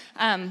workers,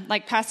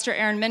 like Pastor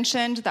Aaron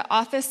mentioned, the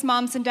Office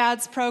Moms and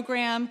Dads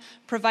program,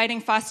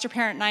 providing foster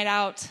parent night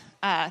out,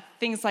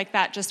 things like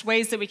that, just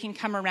ways that we can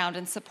come around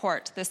and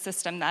support this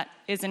system that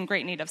is in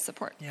great need of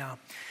support. Yeah.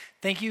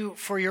 Thank you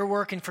for your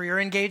work and for your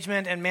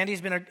engagement. And Mandy's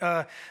been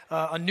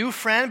a new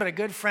friend, but a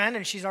good friend,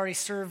 and she's already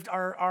served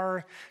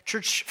our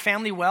church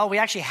family well. We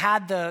actually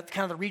had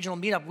the regional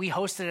meetup. We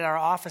hosted at our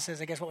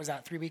offices, I guess, what was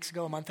that, 3 weeks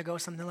ago, a month ago,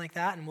 something like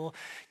that, and we'll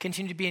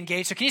continue to be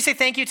engaged. So can you say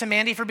thank you to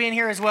Mandy for being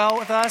here as well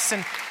with us,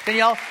 and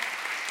Danielle?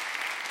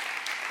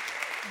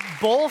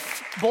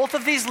 Both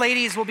of these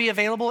ladies will be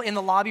available in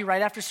the lobby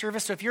right after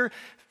service. So if you're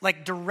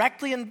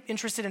directly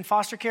interested in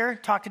foster care,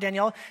 talk to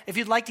Danielle. If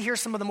you'd like to hear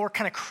some of the more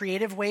kind of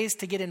creative ways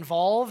to get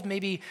involved,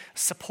 maybe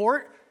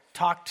support,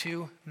 talk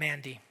to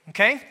Mandy.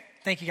 Okay?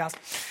 Thank you, guys.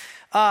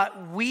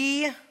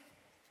 We're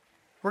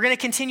going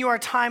to continue our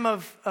time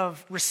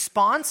of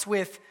response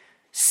with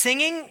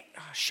singing.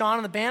 Sean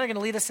and the band are going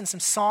to lead us in some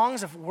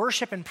songs of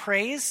worship and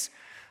praise.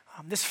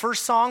 This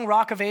first song,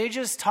 Rock of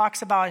Ages,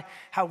 talks about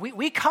how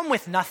we come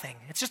with nothing.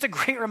 It's just a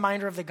great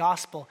reminder of the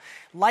gospel.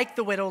 Like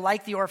the widow,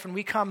 like the orphan,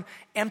 we come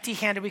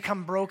empty-handed, we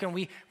come broken.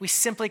 We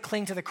simply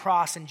cling to the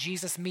cross, and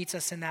Jesus meets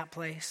us in that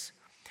place.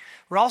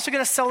 We're also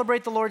going to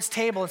celebrate the Lord's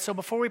table. And so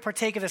before we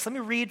partake of this, let me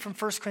read from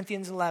 1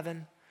 Corinthians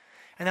 11,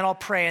 and then I'll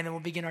pray, and then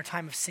we'll begin our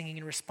time of singing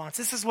in response.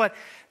 This is what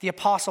the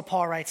Apostle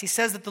Paul writes. He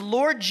says that the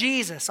Lord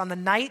Jesus, on the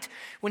night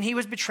when he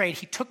was betrayed,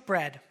 he took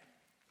bread.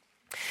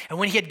 And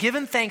when he had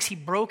given thanks, he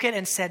broke it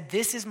and said,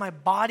 "This is my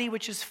body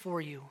which is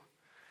for you.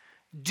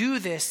 Do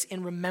this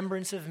in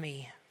remembrance of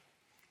me."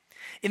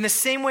 In the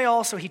same way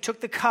also, he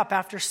took the cup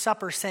after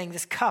supper, saying,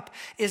 "This cup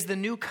is the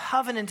new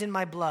covenant in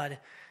my blood.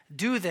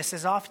 Do this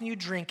as often you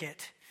drink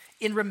it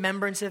in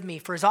remembrance of me.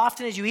 For as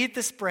often as you eat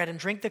this bread and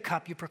drink the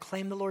cup, you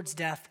proclaim the Lord's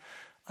death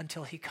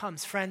until he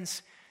comes."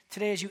 Friends,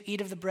 today as you eat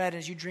of the bread,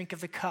 as you drink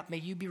of the cup, may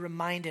you be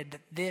reminded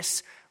that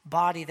this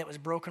body that was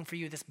broken for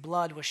you, this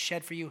blood was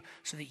shed for you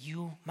so that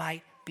you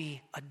might be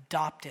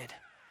adopted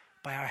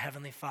by our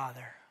Heavenly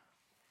Father.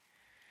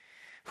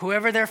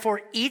 "Whoever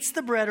therefore eats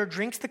the bread or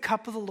drinks the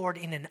cup of the Lord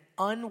in an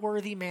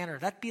unworthy manner,"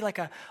 that'd be like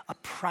a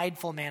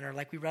prideful manner,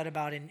 like we read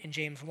about in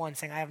James 1,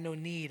 saying, "I have no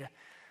need."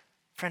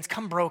 Friends,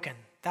 come broken.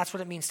 That's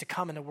what it means to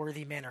come in a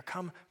worthy manner.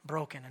 Come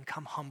broken and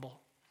come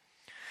humble.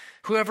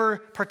 "Whoever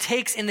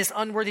partakes in this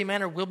unworthy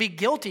manner will be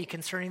guilty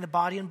concerning the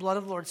body and blood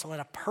of the Lord. So let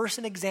a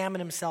person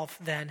examine himself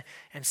then,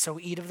 and so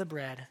eat of the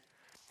bread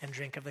and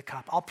drink of the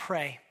cup." I'll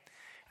pray,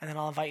 and then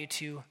I'll invite you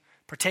to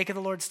partake of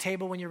the Lord's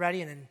table when you're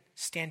ready, and then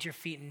stand to your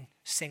feet and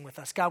sing with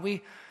us. God,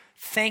 we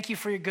thank you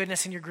for your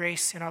goodness and your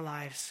grace in our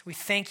lives. We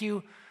thank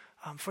you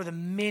for the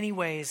many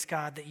ways,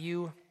 God, that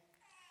you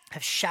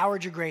have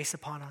showered your grace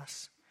upon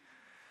us.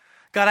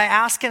 God, I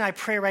ask and I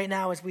pray right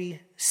now as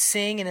we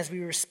sing and as we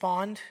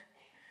respond,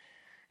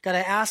 God,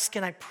 I ask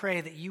and I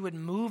pray that you would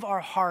move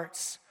our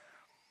hearts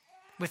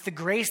with the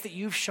grace that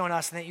you've shown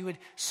us, and that you would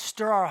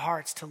stir our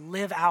hearts to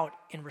live out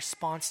in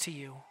response to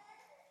you.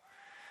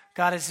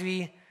 God, as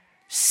we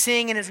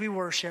sing and as we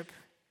worship,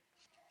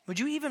 would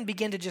you even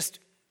begin to just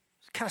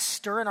kind of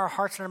stir in our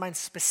hearts and our minds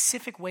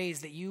specific ways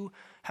that you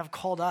have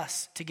called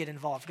us to get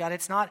involved? God,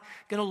 it's not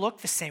going to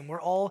look the same. We're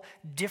all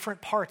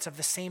different parts of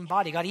the same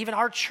body. God, even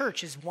our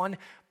church is one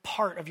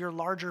part of your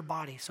larger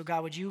body. So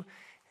God, would you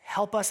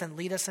help us and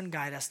lead us and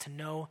guide us to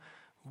know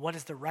what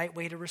is the right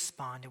way to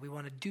respond. And we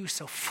want to do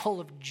so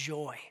full of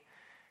joy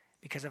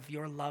because of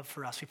your love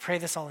for us. We pray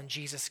this all in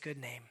Jesus' good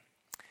name.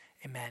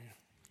 Amen.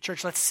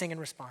 Church, let's sing and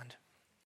respond.